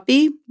from a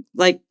puppy,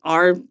 like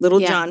our little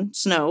Jon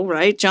Snow,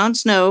 right? Jon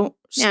Snow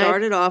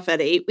started off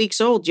at 8 weeks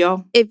old,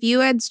 y'all. If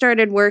you had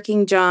started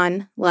working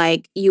Jon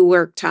like you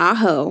work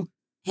Tahoe,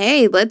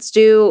 hey, let's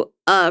do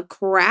a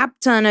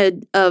crap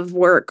ton of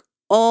work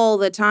all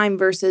the time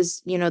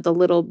versus, the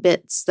little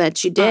bits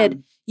that you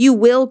did. You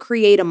will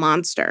create a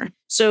monster.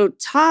 So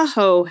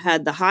Tahoe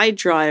had the high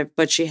drive,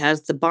 but she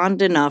has the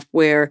bond enough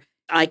where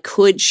I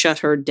could shut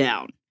her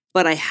down.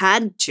 But I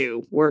had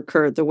to work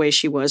her the way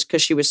she was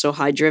because she was so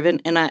high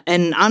driven.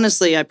 And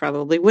honestly, I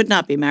probably would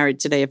not be married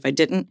today if I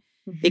didn't,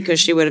 because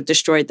she would have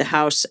destroyed the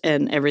house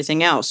and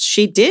everything else.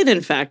 She did,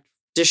 in fact,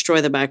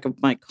 destroy the back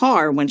of my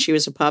car when she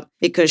was a pup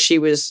because she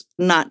was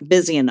not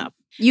busy enough.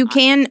 You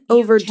can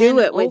overdo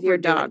it with your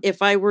dog.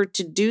 If I were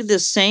to do the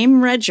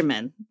same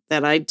regimen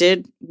that I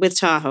did with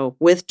Tahoe,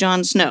 with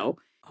Jon Snow,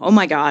 oh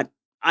my God,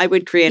 I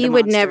would create a monster. He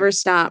would never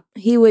stop.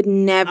 He would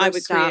never stop. I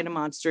would create a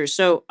monster.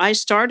 So I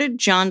started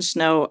Jon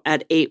Snow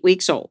at 8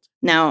 weeks old.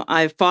 Now,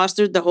 I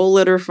fostered the whole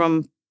litter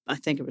from, I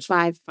think it was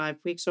 5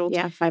 weeks old.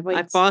 Yeah, 5 weeks.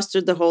 I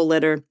fostered the whole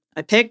litter.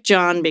 I picked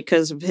Jon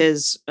because of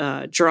his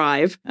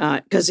drive,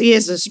 because he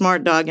is a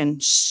smart dog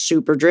and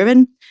super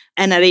driven.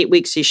 And at 8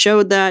 weeks, he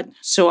showed that.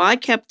 So I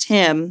kept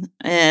him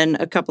and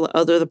a couple of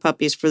other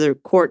puppies for the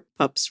court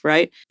pups,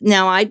 right?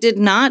 Now, I did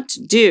not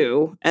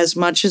do as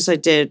much as I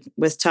did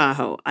with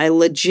Tahoe. I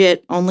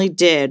legit only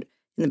did,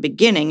 in the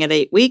beginning at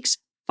 8 weeks,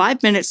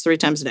 5 minutes 3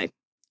 times a day.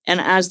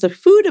 And as the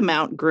food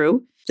amount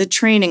grew, the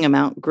training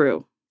amount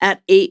grew.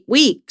 At 8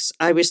 weeks,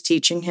 I was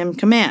teaching him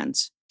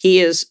commands. He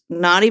is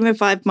not even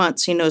 5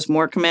 months. He knows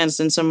more commands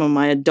than some of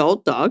my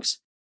adult dogs,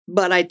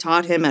 but I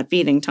taught him at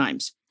feeding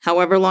times.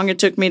 However long it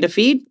took me to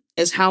feed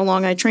is how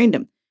long I trained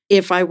him.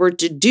 If I were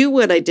to do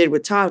what I did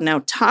with Tahoe,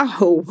 now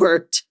Tahoe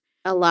worked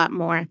a lot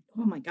more.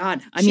 Oh my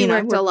God. She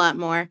worked a lot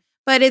more.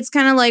 But it's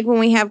kind of like when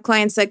we have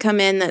clients that come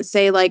in that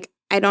say like,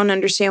 I don't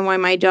understand why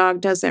my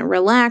dog doesn't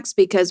relax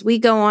because we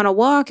go on a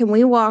walk and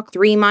we walk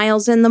 3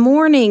 miles in the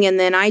morning and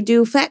then I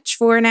do fetch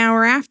for an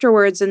hour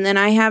afterwards and then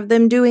I have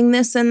them doing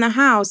this in the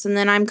house and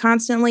then I'm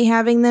constantly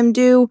having them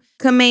do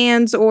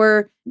commands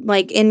or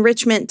like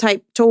enrichment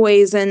type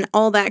toys and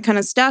all that kind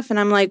of stuff. And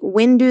I'm like,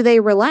 when do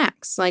they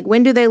relax? Like,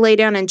 when do they lay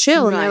down and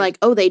chill? And they're like,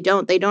 oh, they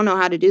don't know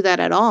how to do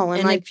that at all.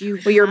 And like,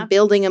 you're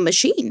building a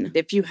machine.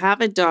 If you have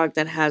a dog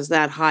that has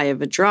that high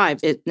of a drive,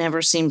 it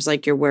never seems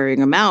like you're wearing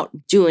them out.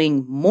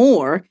 Doing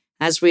more,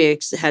 as we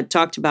had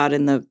talked about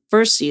in the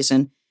first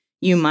season,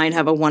 you might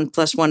have a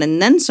 1+1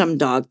 and then some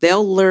dog.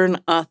 They'll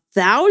learn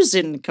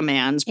 1,000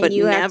 commands, but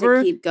you never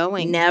have to keep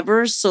going.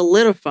 Never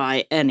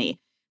solidify any.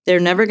 They're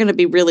never going to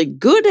be really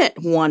good at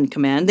one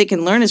command. They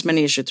can learn as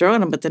many as you throw at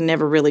them, but they're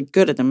never really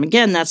good at them.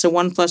 Again, that's a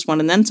 1+1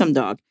 and then some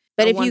dog.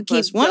 But if you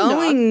keep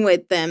going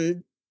with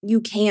them, you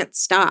can't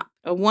stop.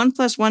 A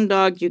 1+1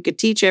 dog, you could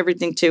teach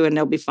everything to and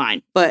they'll be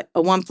fine. But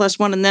a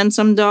 1+1 and then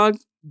some dog,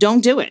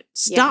 don't do it.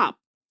 Stop. Yeah.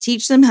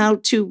 Teach them how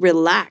to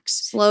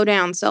relax. Slow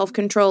down.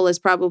 Self-control is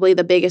probably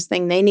the biggest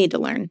thing they need to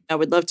learn. I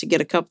would love to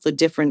get a couple of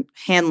different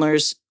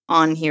handlers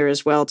on here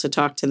as well to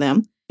talk to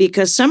them.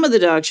 Because some of the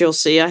dogs you'll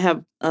see, I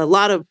have a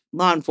lot of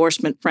law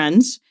enforcement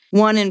friends,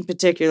 One in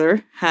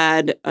particular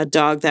had a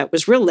dog that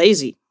was real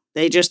lazy.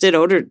 They just did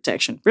odor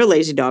detection. Real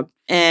lazy dog.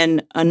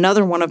 And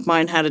another one of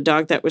mine had a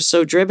dog that was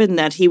so driven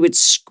that he would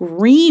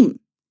scream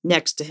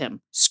next to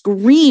him.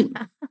 Scream.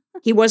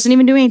 He wasn't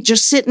even doing it,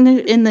 just sitting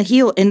in the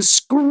heel and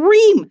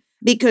scream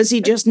because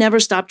he just never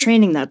stopped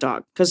training that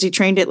dog because he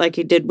trained it like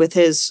he did with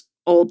his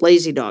old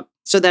lazy dog.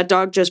 So that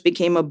dog just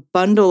became a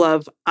bundle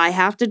of, I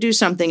have to do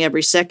something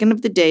every second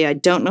of the day. I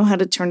don't know how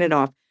to turn it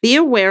off. Be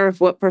aware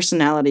of what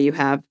personality you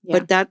have,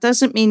 but that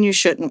doesn't mean you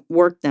shouldn't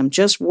work them.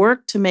 Just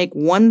work to make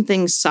one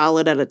thing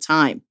solid at a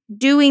time.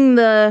 Doing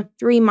the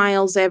 3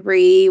 miles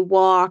every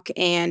walk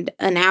and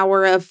an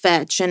hour of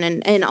fetch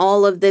and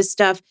all of this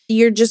stuff,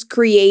 you're just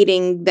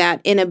creating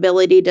that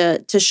inability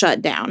to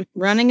shut down.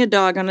 Running a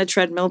dog on a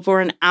treadmill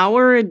for an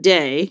hour a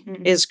day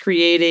is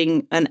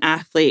creating an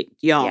athlete,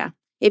 y'all. Yeah.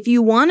 If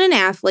you want an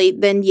athlete,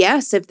 then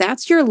yes, if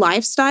that's your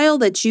lifestyle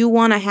that you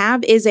want to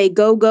have is a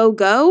go, go,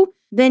 go,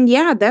 then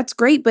yeah, that's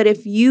great. But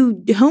if you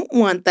don't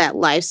want that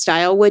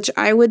lifestyle, which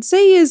I would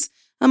say is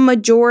a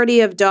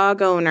majority of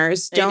dog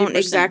owners 80%. Don't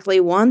exactly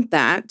want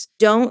that,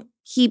 don't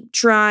keep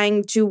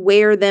trying to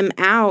wear them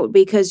out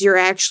because you're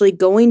actually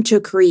going to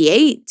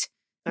create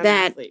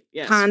that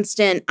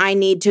constant, I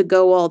need to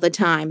go all the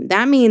time.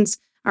 That means,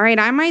 all right,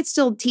 I might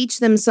still teach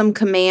them some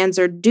commands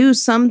or do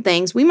some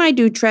things. We might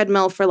do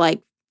treadmill for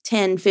like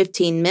 10,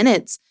 15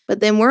 minutes, but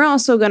then we're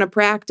also going to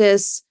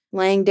practice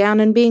laying down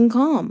and being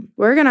calm.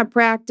 We're going to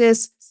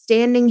practice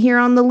standing here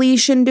on the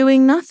leash and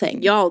doing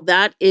nothing. Y'all,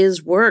 that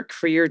is work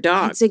for your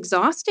dog. It's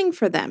exhausting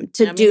for them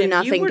to do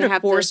nothing. You were to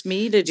have force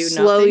me to do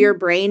slow nothing. Your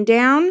brain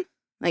down.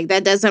 Like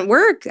that doesn't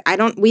work.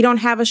 We don't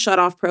have a shut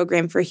off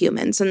program for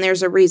humans. And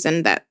there's a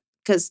reason that,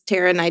 because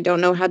Tara and I don't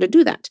know how to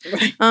do that.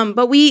 Right.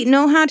 But we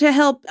know how to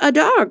help a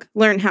dog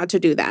learn how to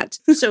do that.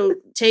 So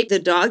take the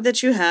dog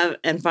that you have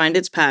and find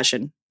its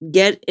passion.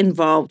 Get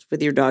involved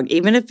with your dog,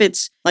 even if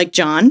it's like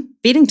John,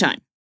 feeding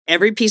time.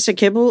 Every piece of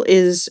kibble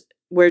is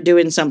we're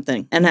doing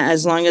something. And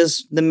as long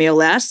as the meal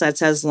lasts,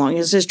 that's as long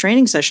as his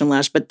training session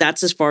lasts. But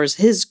that's as far as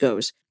his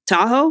goes.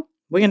 Tahoe,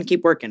 we're going to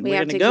keep working. We're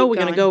going to go, we're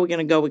going to go, we're going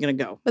to go, we're going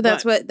to go. But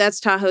that's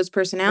Tahoe's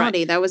personality.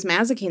 Right. That was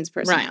Mazakine's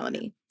personality.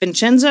 Right.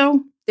 Vincenzo?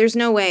 There's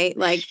no way.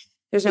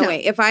 There's no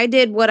way. If I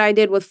did what I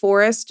did with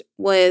Forrest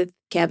with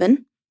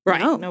Kevin.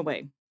 Right. No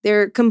way.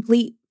 They're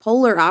complete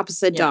polar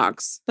opposite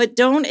dogs. But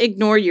don't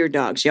ignore your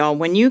dogs, y'all.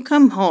 When you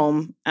come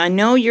home, I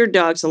know your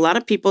dogs, a lot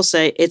of people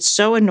say, it's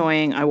so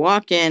annoying. I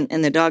walk in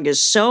and the dog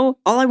is all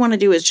I want to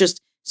do is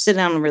just sit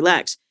down and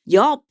relax.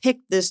 Y'all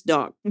picked this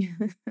dog.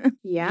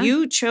 Yeah.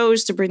 You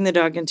chose to bring the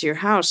dog into your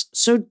house.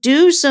 So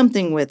do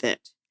something with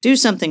it. Do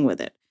something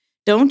with it.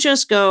 Don't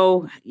just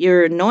go,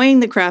 you're annoying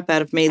the crap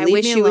out of me. I Leave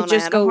wish me you alone. would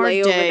just go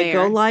lay over there.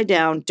 Go lie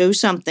down. Do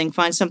something.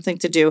 Find something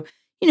to do.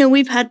 You know,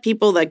 we've had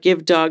people that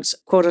give dogs,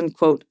 quote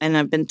unquote, and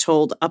I've been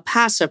told a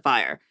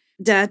pacifier.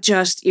 That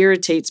just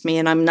irritates me,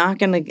 and I'm not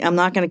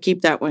gonna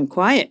keep that one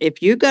quiet.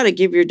 If you got to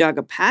give your dog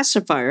a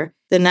pacifier,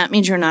 then that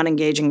means you're not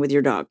engaging with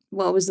your dog.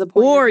 What was the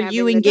point? Or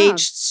you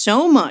engaged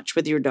so much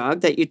with your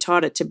dog that you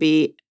taught it to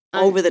be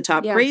over the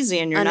top crazy,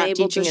 and you're not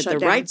teaching it the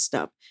right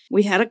stuff.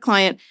 We had a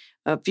client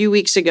a few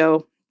weeks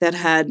ago that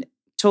had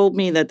told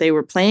me that they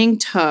were playing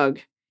tug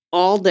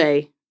all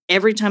day.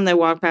 Every time they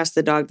walked past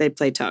the dog, they'd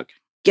play tug.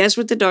 Guess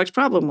what the dog's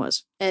problem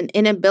was? An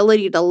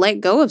inability to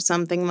let go of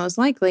something, most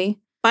likely.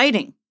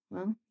 Biting.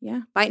 Well,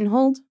 yeah. Bite and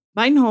hold.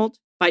 Bite and hold.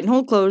 Bite and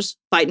hold clothes.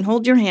 Bite and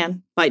hold your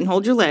hand. Bite and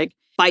hold your leg.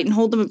 Bite and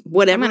hold them,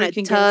 whatever. I'm going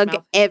to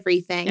tug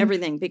everything.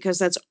 Everything, because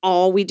that's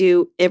all we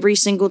do every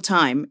single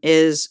time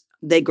is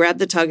they grab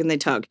the tug and they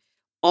tug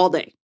all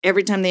day.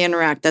 Every time they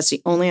interact, that's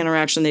the only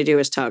interaction they do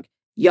is tug.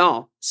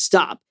 Y'all,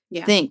 stop.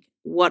 Yeah. Think,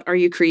 what are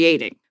you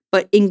creating?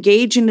 But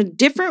engage in a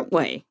different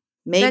way.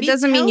 Maybe that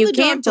doesn't mean you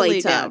can't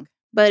play tug.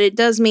 But it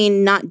does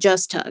mean not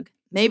just tug.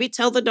 Maybe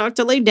tell the dog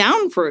to lay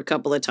down for a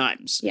couple of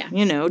times. Yeah.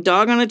 You know,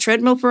 dog on a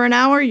treadmill for an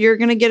hour, you're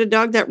going to get a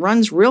dog that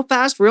runs real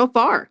fast, real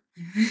far.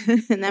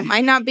 And that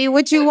might not be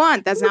what you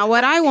want. That's not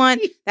what I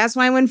want. That's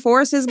why when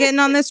Forrest is getting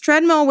on this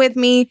treadmill with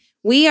me,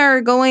 we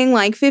are going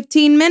like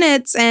 15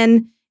 minutes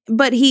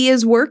but he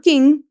is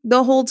working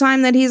the whole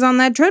time that he's on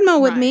that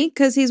treadmill with me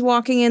because he's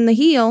walking in the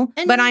heel.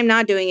 But I'm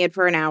not doing it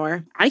for an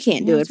hour. I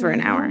can't do it for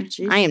an hour.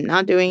 I am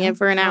not doing it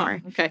for an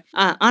hour. Okay.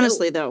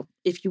 Honestly, though,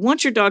 if you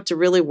want your dog to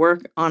really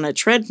work on a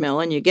treadmill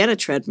and you get a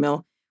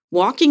treadmill,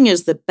 walking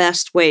is the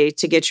best way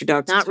to get your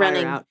dog to not tire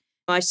running out.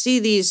 I see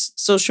these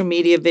social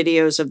media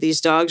videos of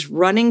these dogs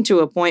running to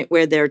a point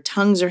where their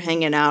tongues are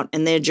hanging out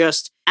and they're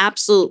just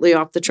absolutely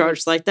off the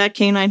charts, like that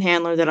canine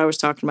handler that I was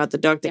talking about, the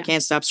dog that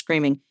can't stop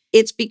screaming.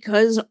 It's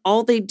because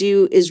all they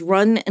do is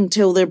run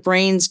until their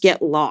brains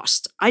get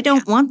lost. I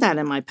don't want that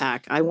in my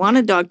pack. I want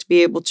a dog to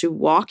be able to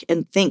walk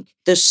and think.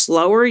 The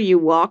slower you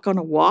walk on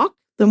a walk,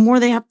 the more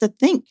they have to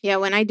think. Yeah,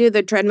 when I do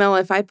the treadmill,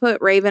 if I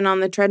put Raven on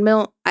the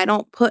treadmill, I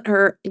don't put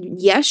her.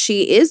 Yes,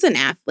 she is an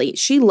athlete.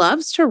 She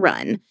loves to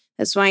run.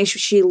 That's why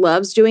she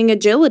loves doing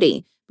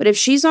agility. But if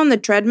she's on the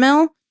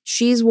treadmill,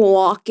 she's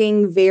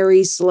walking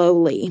very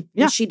slowly.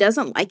 Yeah. And she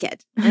doesn't like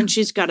it. And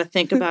she's got to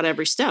think about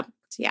every step.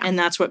 Correct. Yeah. And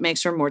that's what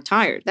makes her more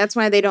tired. That's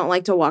why they don't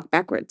like to walk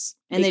backwards.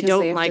 And they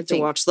don't like to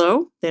walk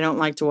slow. They don't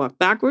like to walk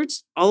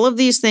backwards. All of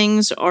these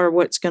things are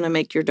what's going to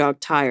make your dog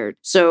tired.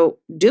 So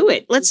do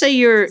it. Let's say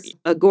you're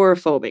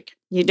agoraphobic.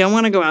 You don't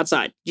want to go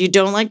outside. You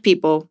don't like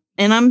people.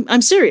 And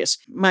I'm serious.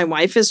 My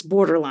wife is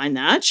borderline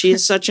that. She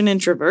is such an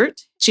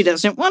introvert. She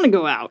doesn't want to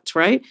go out,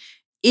 right?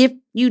 If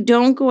you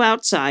don't go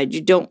outside,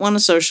 you don't want to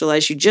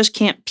socialize, you just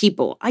can't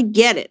people. I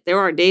get it. There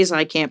are days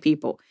I can't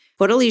people.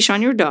 Put a leash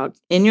on your dog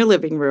in your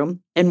living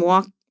room and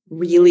walk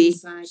really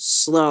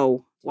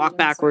slow. Walk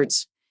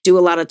backwards. Do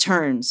a lot of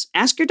turns.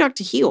 Ask your dog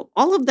to heel.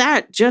 All of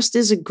that just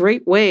is a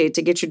great way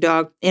to get your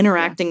dog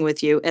interacting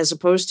with you as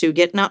opposed to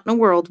getting out in the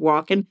world,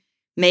 walking,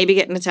 maybe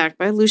getting attacked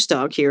by a loose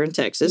dog here in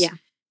Texas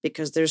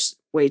because there's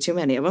way too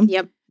many of them.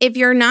 Yep. If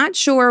you're not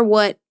sure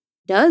what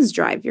does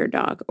drive your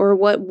dog or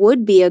what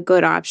would be a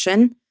good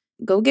option,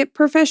 go get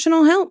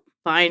professional help.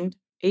 Find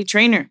a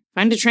trainer.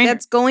 Find a trainer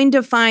that's going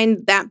to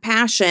find that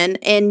passion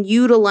and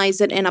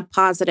utilize it in a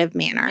positive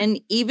manner.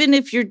 And even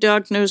if your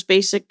dog knows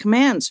basic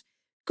commands,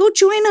 go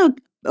join a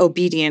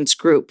obedience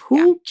group.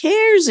 Who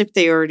cares if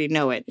they already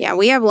know it? Yeah,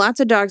 we have lots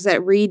of dogs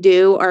that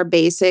redo our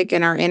basic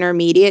and our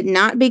intermediate,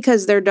 not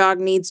because their dog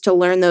needs to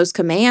learn those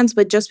commands,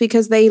 but just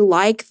because they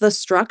like the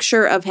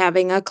structure of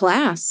having a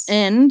class.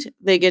 And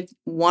they get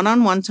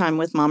one-on-one time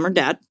with mom or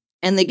dad,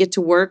 and they get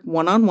to work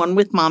one-on-one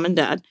with mom and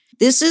dad.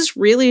 This is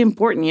really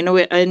important,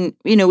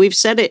 we've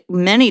said it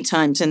many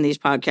times in these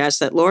podcasts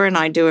that Laura and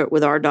I do it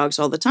with our dogs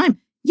all the time.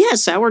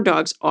 Yes, our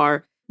dogs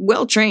are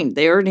well-trained.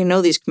 They already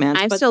know these commands.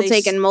 I've still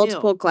taken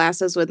multiple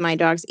classes with my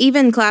dogs.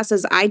 Even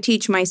classes I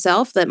teach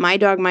myself that my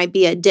dog might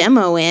be a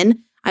demo in,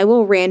 I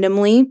will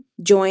randomly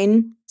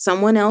join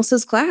someone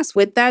else's class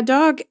with that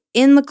dog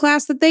in the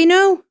class that they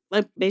know.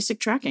 Like basic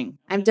tracking.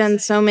 I've done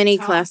so many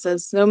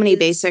classes, so many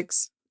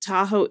basics.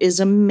 Tahoe is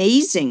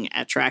amazing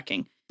at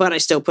tracking, but I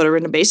still put her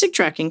into basic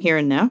tracking here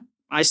and now.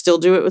 I still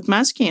do it with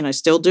Masking. I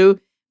still do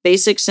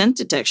basic scent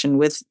detection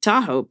with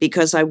Tahoe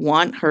because I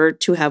want her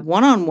to have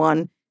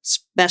one-on-one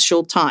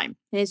special time.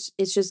 And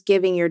it's just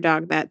giving your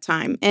dog that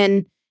time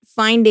and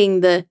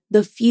finding the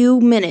few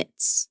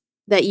minutes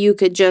that you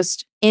could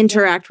just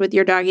interact with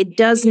your dog. It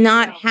does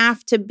not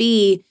have to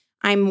be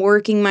I'm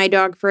working my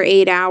dog for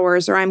 8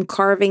 hours or I'm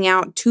carving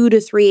out 2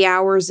 to 3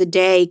 hours a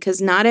day because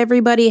not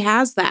everybody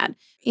has that.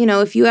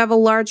 If you have a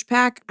large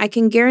pack, I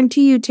can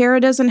guarantee you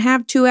Tara doesn't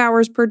have 2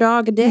 hours per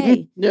dog a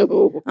day.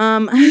 No.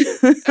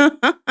 I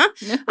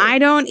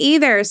don't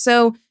either.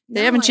 So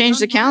they haven't changed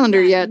the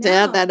calendar yet to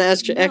add that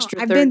extra I've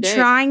third been day.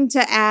 trying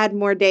to add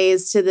more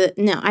days to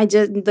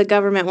the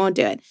government won't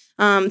do it.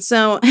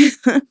 So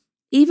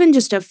even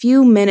just a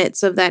few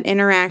minutes of that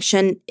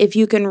interaction, if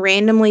you can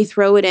randomly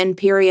throw it in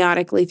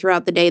periodically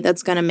throughout the day,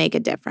 that's going to make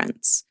a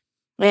difference.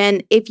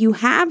 And if you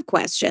have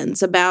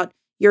questions about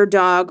your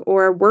dog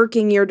or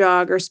working your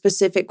dog or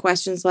specific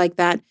questions like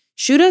that,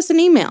 shoot us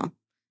an email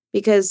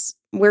because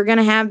we're going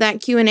to have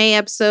that Q&A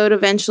episode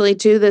eventually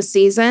too this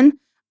season.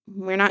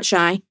 We're not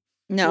shy.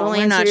 No, we'll we're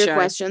answer not your shy.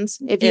 Questions.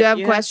 If you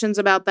have questions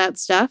about that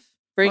stuff,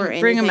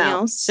 bring them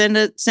out. Else. Send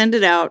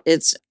it out.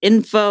 It's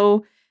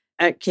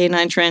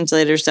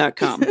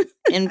info@k9translators.com.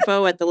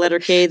 Info at the letter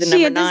K, the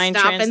number 9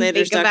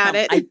 translators.com.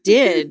 I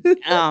did.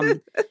 I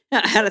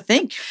had to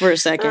think for a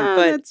second,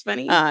 but that's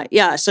funny.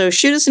 So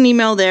shoot us an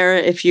email there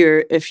if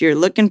you're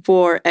looking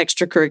for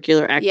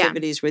extracurricular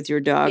activities with your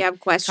dog. You have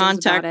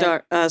questions.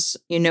 Contact us.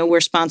 We're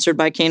sponsored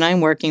by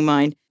Canine Working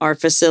Mind. Our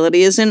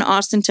facility is in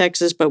Austin,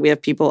 Texas, but we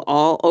have people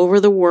all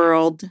over the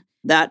world.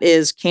 That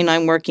is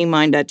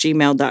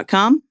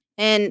canineworkingmind@gmail.com.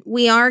 And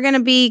we are going to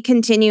be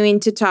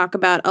continuing to talk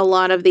about a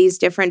lot of these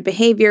different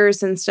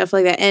behaviors and stuff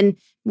like that. And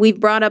we've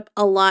brought up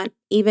a lot,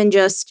 even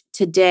just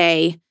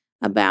today,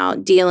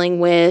 about dealing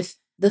with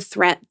the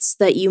threats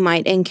that you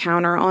might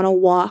encounter on a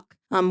walk,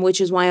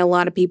 which is why a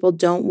lot of people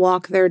don't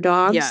walk their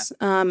dogs.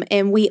 Yeah.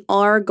 And we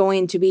are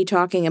going to be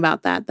talking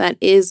about that. That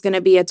is going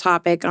to be a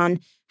topic on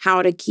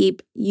how to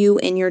keep you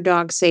and your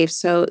dog safe.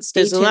 So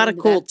stay tuned. There's a lot of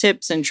cool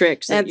tips and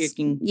tricks that you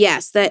can.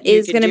 Yes, that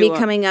is going to be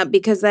coming up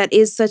because that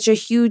is such a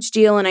huge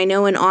deal. And I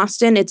know in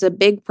Austin, it's a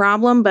big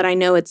problem, but I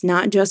know it's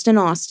not just in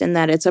Austin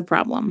that it's a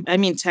problem. I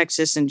mean,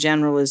 Texas in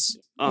general is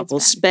awful.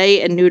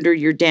 Spay and neuter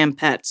your damn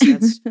pets. I'm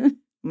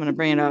going to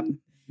bring it up.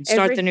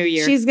 Start the new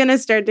year. She's going to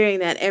start doing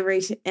that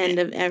every end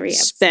of every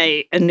episode.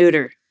 Spay and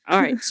neuter. All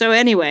right. So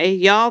anyway,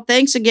 y'all,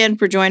 thanks again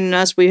for joining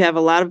us. We have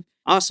a lot of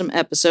awesome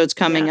episodes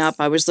coming up.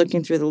 I was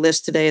looking through the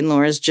list today and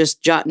Laura's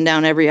just jotting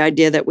down every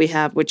idea that we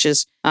have, which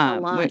is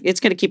it's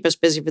going to keep us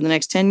busy for the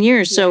next 10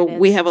 years. Yeah, so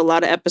we have a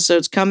lot of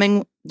episodes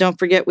coming. Don't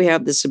forget, we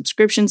have the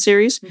subscription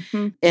series.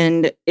 Mm-hmm.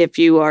 And if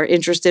you are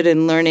interested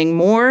in learning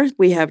more,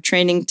 we have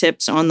training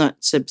tips on the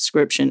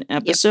subscription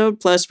episode. Yep.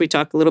 Plus, we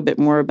talk a little bit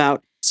more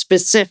about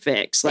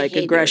specifics like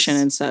aggression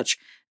and such.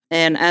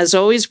 And as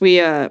always,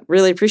 we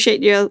really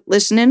appreciate you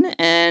listening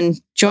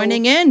and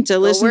joining in to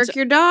listen. Go work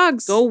your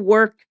dogs. Go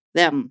work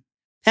them.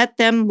 Pet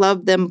them,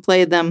 love them,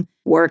 play them,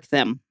 work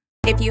them.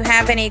 If you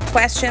have any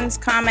questions,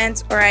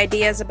 comments, or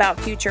ideas about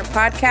future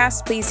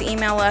podcasts, please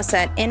email us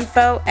at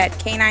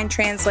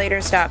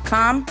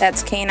info@caninetranslators.com.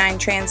 That's Canine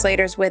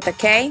Translators with a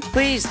K.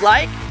 Please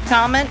like,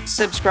 comment,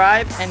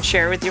 subscribe, and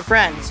share with your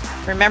friends.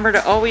 Remember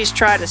to always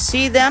try to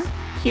see them,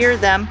 hear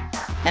them,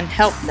 and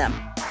help them.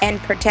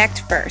 And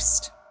protect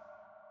first.